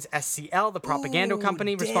also owns SCL, the propaganda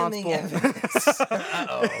company responsible.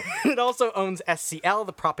 It also owns SCL,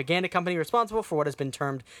 the propaganda company responsible for what has been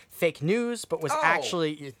termed fake news, but was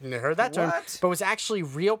actually, you heard that term, but was actually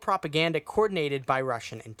real propaganda coordinated by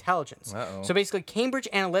Russian intelligence. So basically, Cambridge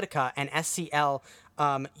Analytica and SCL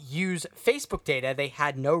use Facebook data they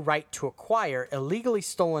had no right to acquire, illegally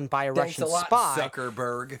stolen by a Russian spy. Thanks a lot,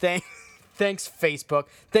 Zuckerberg. Thanks, Facebook.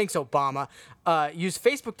 Thanks, Obama. Use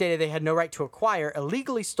Facebook data they had no right to acquire,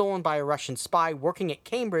 illegally stolen by a Russian spy working at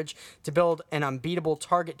Cambridge to build an unbeatable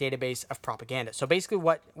target database of propaganda. So basically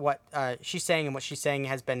what she's saying, and what she's saying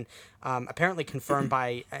has been apparently confirmed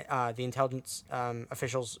by the intelligence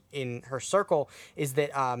officials in her circle, is that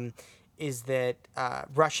is that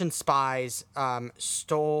Russian spies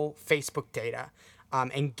stole Facebook data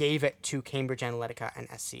and gave it to Cambridge Analytica and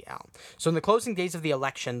SCL. So in the closing days of the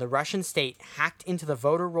election, the Russian state hacked into the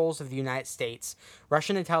voter rolls of the United States.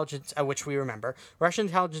 Russian intelligence, which we remember, Russian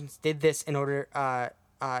intelligence did this in order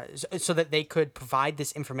so that they could provide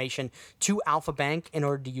this information to Alpha Bank in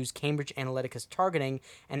order to use Cambridge Analytica's targeting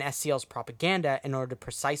and SCL's propaganda in order to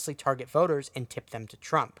precisely target voters and tip them to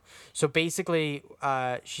Trump. So basically,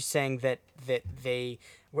 she's saying that they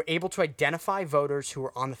were able to identify voters who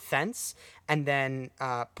were on the fence and then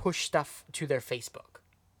push stuff to their Facebook,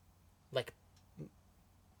 like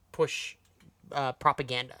push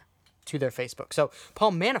propaganda to their Facebook. So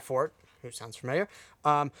Paul Manafort, who sounds familiar,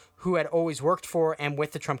 who had always worked for and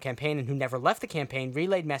with the Trump campaign and who never left the campaign,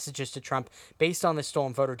 relayed messages to Trump based on the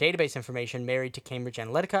stolen voter database information married to Cambridge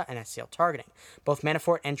Analytica and SCL targeting. Both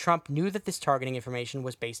Manafort and Trump knew that this targeting information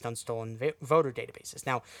was based on stolen voter databases.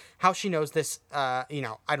 Now, how she knows this, I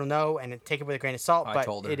don't know, and take it with a grain of salt, but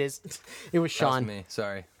told her. it was Sean. That's me.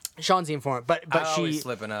 Sorry. Sean's the informant, but I'm she always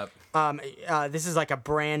slipping up. this is like a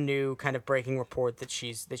brand new kind of breaking report that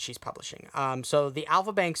she's publishing. So the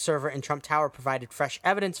Alpha Bank server in Trump Tower provided fresh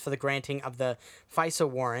evidence for the granting of the FISA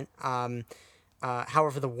warrant.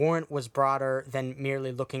 However, the warrant was broader than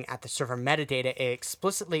merely looking at the server metadata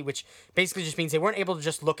explicitly, which basically just means they weren't able to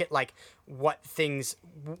just look at like what things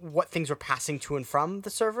were passing to and from the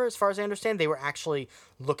server. As far as I understand, they were actually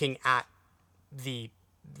looking at the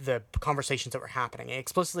conversations that were happening. It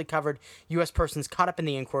explicitly covered U.S. persons caught up in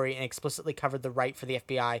the inquiry and explicitly covered the right for the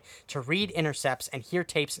FBI to read intercepts and hear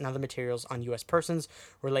tapes and other materials on U.S. persons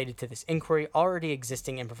related to this inquiry already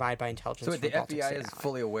existing and provided by intelligence. So from the Baltic FBI State is Ally.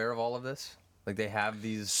 fully aware of all of this? Like they have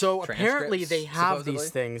these So apparently they have supposedly? these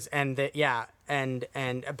things, and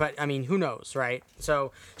but I mean, who knows, right?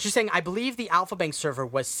 So she's saying, I believe the Alpha Bank server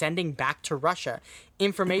was sending back to Russia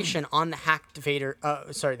information on the hacked voter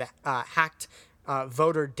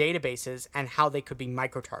databases and how they could be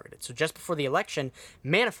micro-targeted. So just before the election,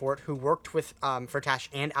 Manafort, who worked with Firtash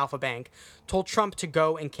and Alpha Bank, told Trump to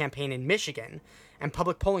go and campaign in Michigan, and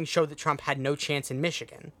public polling showed that Trump had no chance in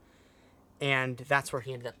Michigan. And that's where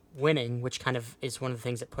he ended up winning, which kind of is one of the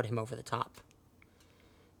things that put him over the top.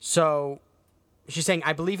 So she's saying,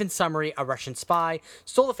 I believe in summary, a Russian spy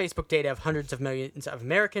stole the Facebook data of hundreds of millions of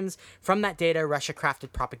Americans. From that data, Russia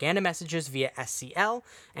crafted propaganda messages via SCL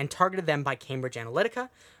and targeted them by Cambridge Analytica.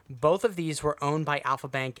 Both of these were owned by Alpha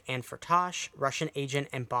Bank and Firtash, Russian agent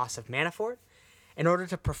and boss of Manafort. In order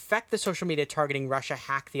to perfect the social media targeting, Russia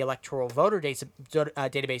hacked the electoral voter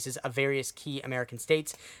databases of various key American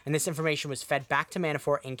states, and this information was fed back to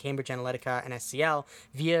Manafort and Cambridge Analytica and SCL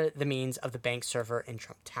via the means of the bank server in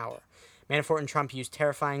Trump Tower. Manafort and Trump used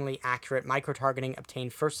terrifyingly accurate micro-targeting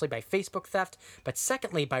obtained firstly by Facebook theft, but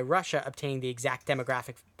secondly by Russia obtaining the exact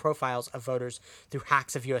demographic profiles of voters through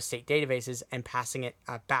hacks of U.S. state databases and passing it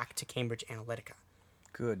back to Cambridge Analytica.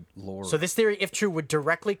 Good Lord. So this theory, if true, would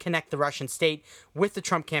directly connect the Russian state with the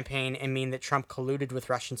Trump campaign and mean that Trump colluded with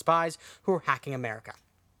Russian spies who were hacking America.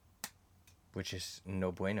 Which is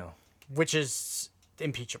no bueno. Which is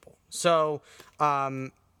impeachable. So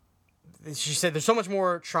she said there's so much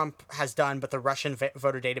more Trump has done, but the Russian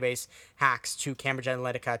voter database hacks to Cambridge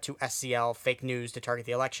Analytica, to SCL, fake news to target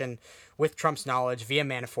the election with Trump's knowledge via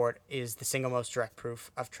Manafort is the single most direct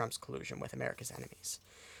proof of Trump's collusion with America's enemies.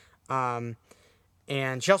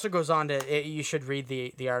 And she also goes on to, you should read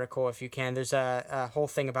the article if you can. There's a whole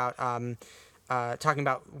thing about talking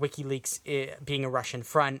about WikiLeaks being a Russian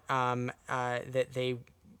front, that they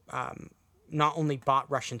not only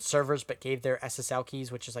bought Russian servers, but gave their SSL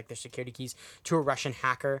keys, which is like their security keys, to a Russian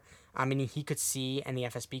hacker. Meaning he could see, and the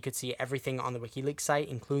FSB could see, everything on the WikiLeaks site,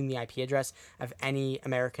 including the IP address of any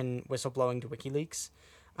American whistleblowing to WikiLeaks.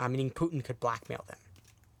 Meaning Putin could blackmail them.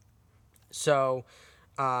 So...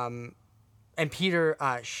 and Peter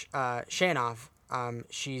Shayanov,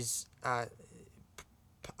 she's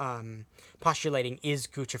postulating is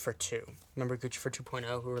Guccifer 2. Remember Guccifer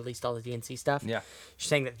 2.0, who released all the DNC stuff? Yeah. She's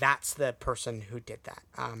saying that that's the person who did that.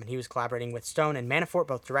 And he was collaborating with Stone and Manafort,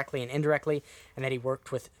 both directly and indirectly, and that he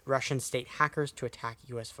worked with Russian state hackers to attack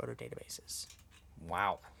U.S. voter databases.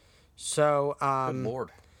 Wow. So, Good Lord.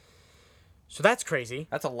 So that's crazy.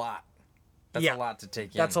 That's a lot. That's a lot to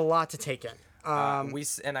take in. That's a lot to take in.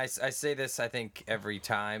 I say this, I think, every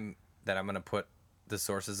time that I'm going to put the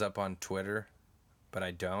sources up on Twitter, but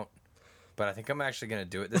I don't. But I think I'm actually going to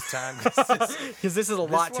do it this time. Because this is a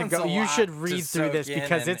lot to go. You should read through this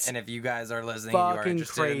because it's and if you guys are listening, you are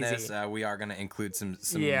interested crazy. in this, we are going to include some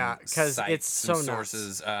because sites, it's so some nuts.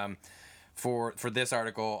 sources. for this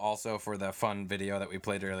article, also for the fun video that we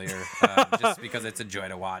played earlier, just because it's a joy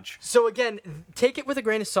to watch. So again, take it with a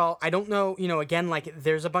grain of salt. I don't know, again, like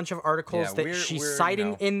there's a bunch of articles that she's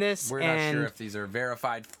citing in this. We're not sure if these are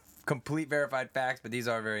complete verified facts, but these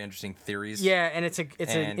are very interesting theories. Yeah, and it's an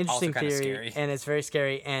interesting theory, scary. And it's very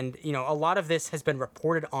scary. And a lot of this has been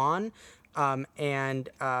reported on, and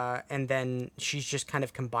then she's just kind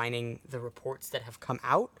of combining the reports that have come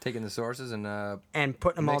out, taking the sources and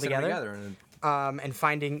putting them all together and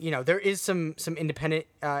finding, there is some independent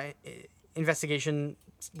investigation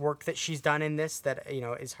work that she's done in this that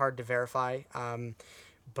is hard to verify,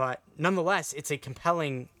 but nonetheless, it's a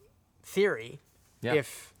compelling theory. Yeah.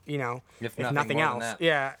 If nothing else.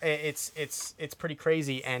 Yeah, it's pretty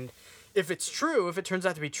crazy, and if it turns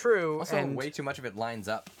out to be true, also and way too much of it lines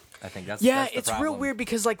up. I think that's it's the real weird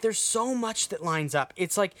because like there's so much that lines up.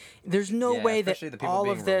 It's like there's no way that the people all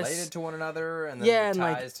being of this related to one another, and then the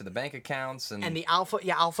ties to the bank accounts and the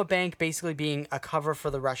Alpha Bank basically being a cover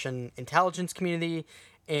for the Russian intelligence community,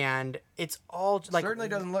 and it's all like certainly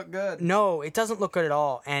doesn't look good. No, it doesn't look good at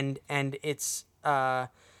all, and it's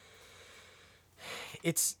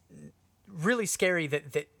really scary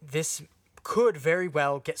that this could very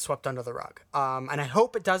well get swept under the rug. And I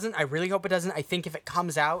hope it doesn't. I really hope it doesn't. I think if it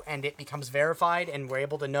comes out and it becomes verified and we're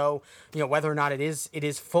able to know, whether or not it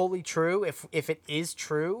is fully true, if it is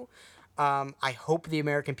true, I hope the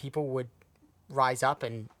American people would rise up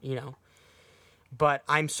and, but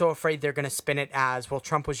I'm so afraid they're going to spin it as, well,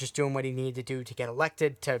 Trump was just doing what he needed to do to get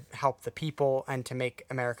elected, to help the people and to make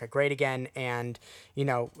America great again. And,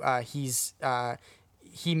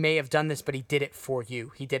 he may have done this, but he did it for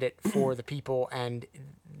you. He did it for the people, and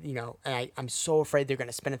I'm so afraid they're going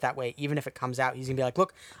to spin it that way. Even if it comes out, he's going to be like,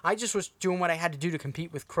 "Look, I just was doing what I had to do to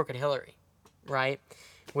compete with crooked Hillary," right?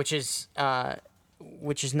 Which is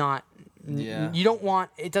not. Yeah. You don't want.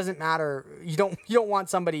 It doesn't matter. You don't want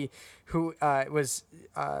somebody who was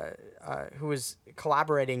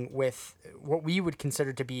collaborating with what we would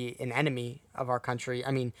consider to be an enemy of our country.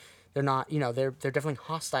 I mean, they're not, they're definitely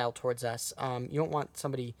hostile towards us. You don't want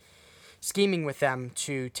somebody scheming with them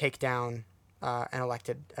to take down an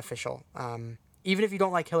elected official, even if you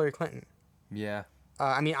don't like Hillary Clinton. Yeah.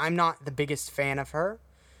 I mean, I'm not the biggest fan of her.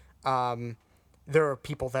 There are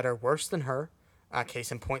people that are worse than her.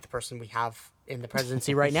 Case in point, the person we have in the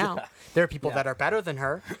presidency right now. Yeah. There are people that are better than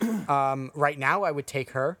her. Right now, I would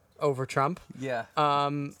take her over Trump. Yeah.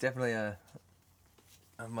 It's definitely a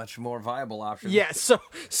much more viable option. Yeah.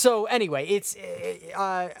 So anyway, it's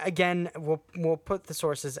again, we'll put the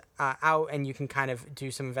sources out, and you can kind of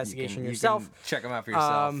do some investigation yourself. You can check them out for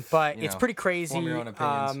yourself. But it's pretty crazy. Form your own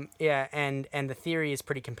opinions. Yeah, and the theory is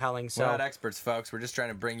pretty compelling. So we're not experts, folks. We're just trying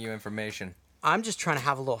to bring you information. I'm just trying to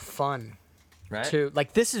have a little fun. Right. Too.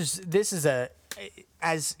 Like this is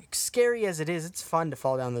as scary as it is. It's fun to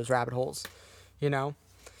fall down those rabbit holes,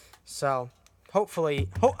 So hopefully,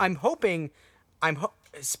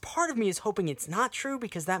 part of me is hoping it's not true,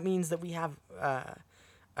 because that means that we have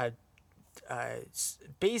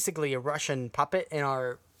basically a Russian puppet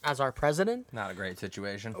as our president. Not a great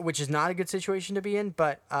situation. Which is not a good situation to be in.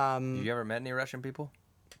 But have you ever met any Russian people?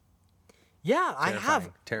 Yeah, I have.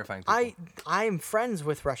 Terrifying people. I am friends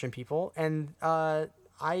with Russian people, and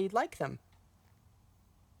I like them.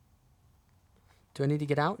 Do I need to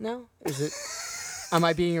get out now? Am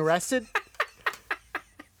I being arrested?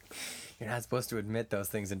 You're not supposed to admit those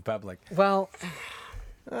things in public. Well,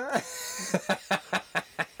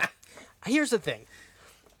 here's the thing.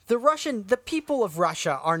 The people of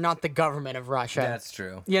Russia are not the government of Russia. That's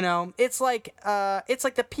true. It's like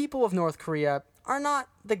the people of North Korea are not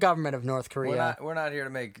the government of North Korea. We're not here to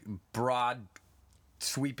make broad,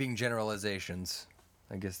 sweeping generalizations.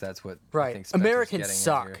 I guess that's what I think Spencer's Americans getting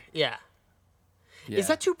suck. at here. Yeah. Is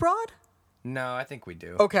that too broad? No, I think we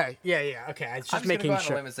do. Okay. Yeah. Okay. I was just making sure. I'm just going to go on a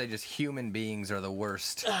sure. limb and say just human beings are the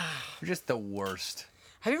worst. We're just the worst.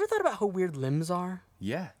 Have you ever thought about how weird limbs are?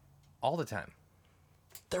 Yeah. All the time.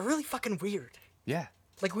 They're really fucking weird. Yeah.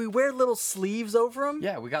 Like we wear little sleeves over them.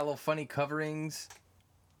 Yeah, we got little funny coverings.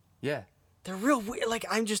 Yeah. They're real weird. Like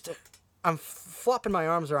I'm flopping my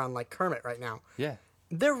arms around like Kermit right now. Yeah.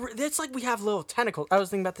 It's like we have little tentacles. I was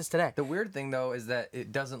thinking about this today. The weird thing though is that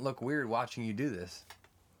it doesn't look weird watching you do this.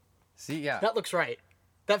 See, yeah. That looks right.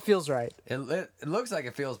 That feels right. It looks like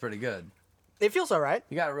it feels pretty good. It feels all right.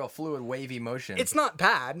 You got a real fluid, wavy motion. It's not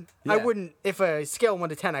bad. Yeah. I wouldn't, if a scale 1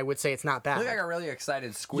 to 10, I would say it's not bad. You look like a really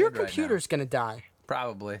excited squid Your computer's right now. Gonna die.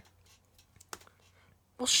 Probably.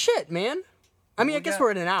 Well, shit, man. I mean, I guess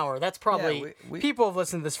we're in an hour. That's probably... people have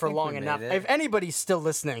listened to this for long enough. If anybody's still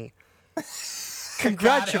listening,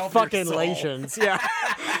 Congratulations. Yeah.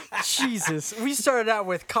 Jesus. We started out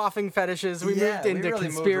with coughing fetishes. We moved into really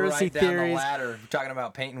conspiracy moved right down theories. the ladder, talking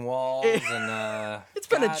about painting walls and It's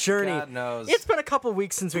been a journey. God knows. It's been a couple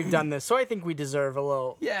weeks since we've done this, so I think we deserve a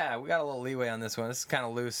little Yeah, we got a little leeway on this one. This is kind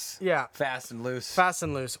of loose. Yeah. Fast and loose. fast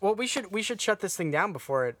and loose. Well, we should shut this thing down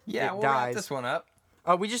before it We'll dies. wrap this one up.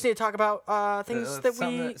 We just need to talk about things that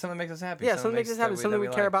we. Something makes us happy. Yeah, something makes us happy, something we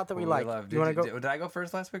care about that we like. love. You wanna go- Did I go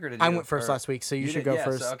first last week or did you? I go went first last week, so you should did? go Yeah,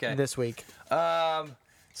 so, first okay. this week.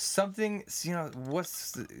 Something,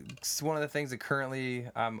 what's one of the things that currently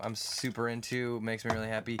I'm super into, makes me really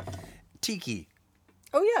happy? Tiki.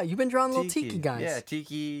 Oh yeah, you've been drawing little tiki guys. Yeah,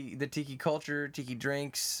 the tiki culture, tiki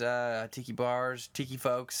drinks, tiki bars, tiki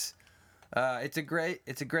folks. It's a great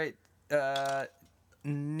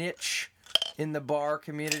niche in the bar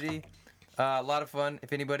community. A lot of fun.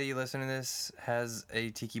 If anybody listening to this has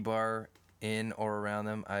a tiki bar in or around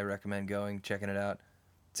them, I recommend going, checking it out.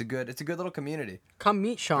 It's a good little community. Come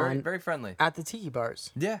meet Sean Very, very friendly. at the tiki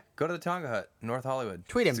bars. Yeah, go to the Tonga Hut, North Hollywood.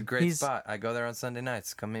 Tweet him. It's a great He's- spot. I go there on Sunday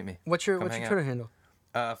nights. Come meet me. What's your Come Twitter hang out.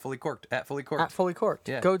 handle? Fully corked at fully corked. At Fully Corked.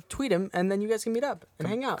 Yeah. Go tweet him, and then you guys can meet up and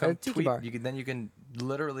hang out at a tiki tweet. bar. You can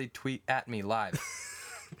literally tweet at me live.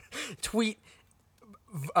 Tweet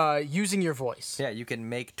using your voice. Yeah, you can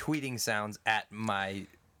make tweeting sounds at my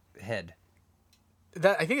head.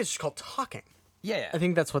 That I think it's just called talking. Yeah. I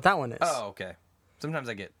think that's what that one is. Oh, okay. Sometimes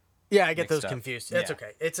I get. yeah, I get mixed those up. confused. It's Yeah.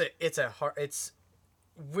 okay. It's a hard.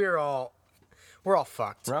 We're all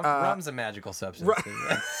fucked. Rum's a magical substance.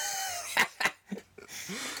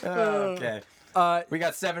 Okay. We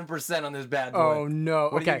got 7% on this bad boy. Oh no.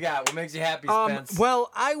 What do okay. you got? What makes you happy, Spence? Well,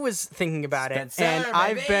 I was thinking about it, Spencer, and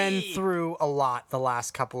I've been baby! through a lot the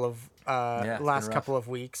last couple of it's been rough.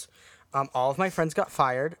 weeks. All of my friends got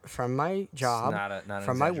fired from my job, not an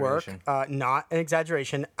from my work. exaggeration. Not an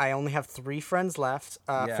exaggeration. I only have 3 friends left.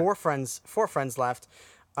 Yeah. 4 friends left.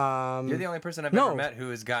 You're the only person I've no. ever met who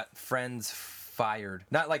has got friends fired.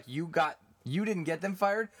 Not like you didn't get them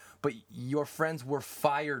fired, but your friends were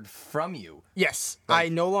fired from you. Yes, I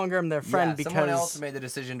no longer am their friend because someone else made the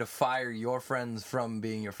decision to fire your friends from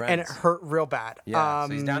being your friends. and it hurt real bad. Yeah,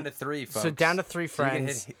 so he's down to 3, folks. So down to 3 So you can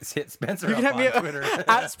friends. hit Spencer You up can have me on Twitter.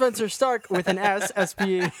 at Spencer Stark with an S,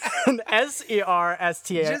 SERSTARKE.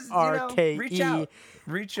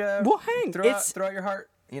 Reach out. Well, hang. Throw out your heart.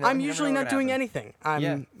 I'm you never usually know not what doing happen. anything.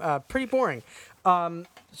 I'm Yeah. pretty boring.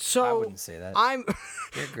 So I wouldn't say that. I'm.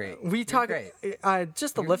 You're great. We You're talk great.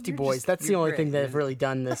 just the You're- Lifty you're Boys. just- That's the you're only great. thing that have really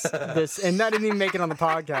done this, and that didn't even make it on the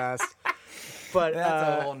podcast. But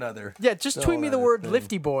That's a whole nother. yeah, just That's a tweet whole me the nother word thing.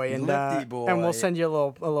 Lifty Boy, and Lifty Boy. and we'll send you a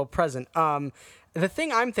little present. The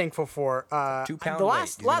thing I'm thankful for, 2 pound the weight.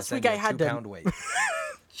 last He's gonna last send week you I a had 2 to pound weight.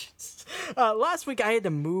 last week I had to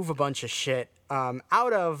move a bunch of shit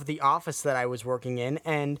out of the office that I was working in,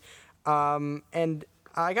 and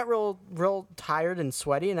I got real tired and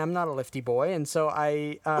sweaty, and I'm not a lifty boy, and so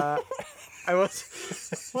I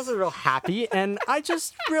wasn't real happy, and I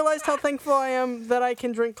just realized how thankful I am that I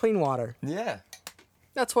can drink clean water. Yeah.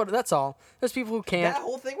 That's all. There's people who can't. That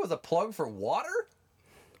whole thing was a plug for water?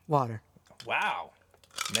 Water. Wow.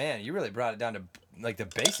 Man, you really brought it down to like the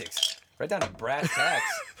basics. Right down to brass tacks.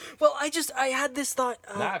 Well, I had this thought.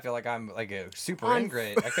 Now I feel like I'm like a super I'm-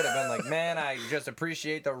 ingrate. I could have been like, man, I just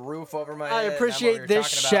appreciate the roof over my I head. appreciate this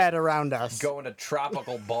shed around us. Going to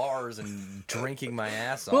tropical bars and drinking my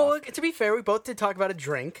ass off. Well, look, to be fair, we both did talk about a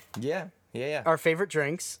drink, Yeah. our favorite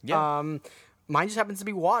drinks. Yeah. Mine just happens to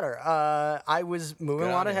be water. I was moving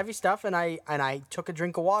Good a lot on of you. heavy stuff, and I took a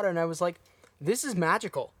drink of water, and I was like, this is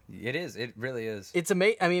magical. It is. It really is. It's I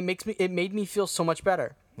mean, it made me feel so much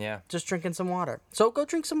better. Yeah. Just drinking some water. So go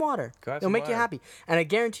drink some water. Go have It'll some make you water. happy, and I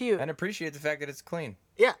guarantee you. And appreciate the fact that it's clean.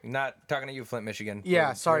 Yeah. Not talking to you, Flint, Michigan. Yeah,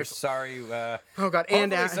 We're sorry. sorry. Oh God.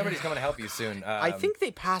 And Hopefully somebody's coming to help you soon. I think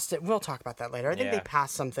they passed it. We'll talk about that later. I think they Yeah.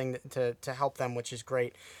 passed something to help them, which is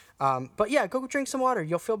great. But yeah, go drink some water.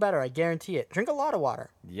 You'll feel better. I guarantee it. Drink a lot of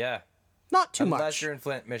water. Yeah. Not too Unless much. you're in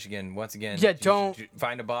Flint, Michigan, once again. Yeah, you don't- should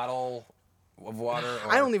find a bottle of water.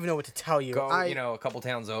 Or I don't even know what to tell you. go. I A couple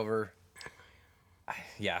towns over.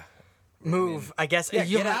 Yeah. move. I guess. Yeah,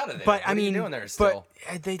 You get ha- out of there. But What I are you mean, doing there still?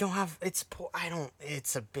 But they don't have. It's. I don't.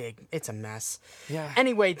 It's a mess. Yeah.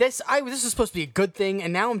 Anyway, this is supposed to be a good thing,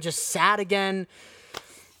 and now I'm just sad again.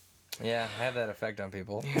 Yeah, I have that effect on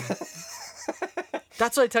people.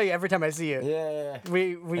 That's what I tell you every time I see you. Yeah.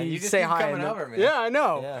 We And you just say keep hi. coming and then- over, man. Yeah, I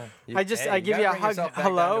know. Yeah. I You give gotta you a bring hug, yourself back down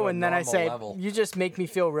hello, to a and then I normal say, level. you just make me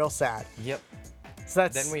feel real sad. Yep. So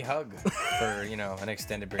that's Then we hug for an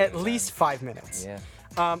extended period. at of least time. 5 minutes. Yeah.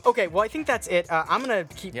 Okay, well I think that's it. I'm gonna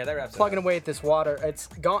keep Yeah, that wraps it plugging up. away at this water. It's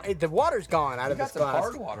gone. The water's gone out We of got this some glass.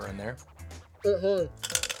 hard water in there.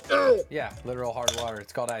 Yeah, literal hard water.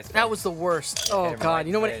 It's called ice. That was the worst. hit Oh him God! right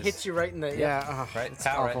You know in when the it face. hits you right in the yeah. Right, It's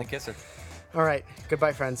power right in awful. the kisser. All right.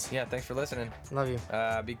 Goodbye, friends. Yeah, thanks for listening. Love you.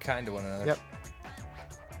 Be kind to one another. Yep.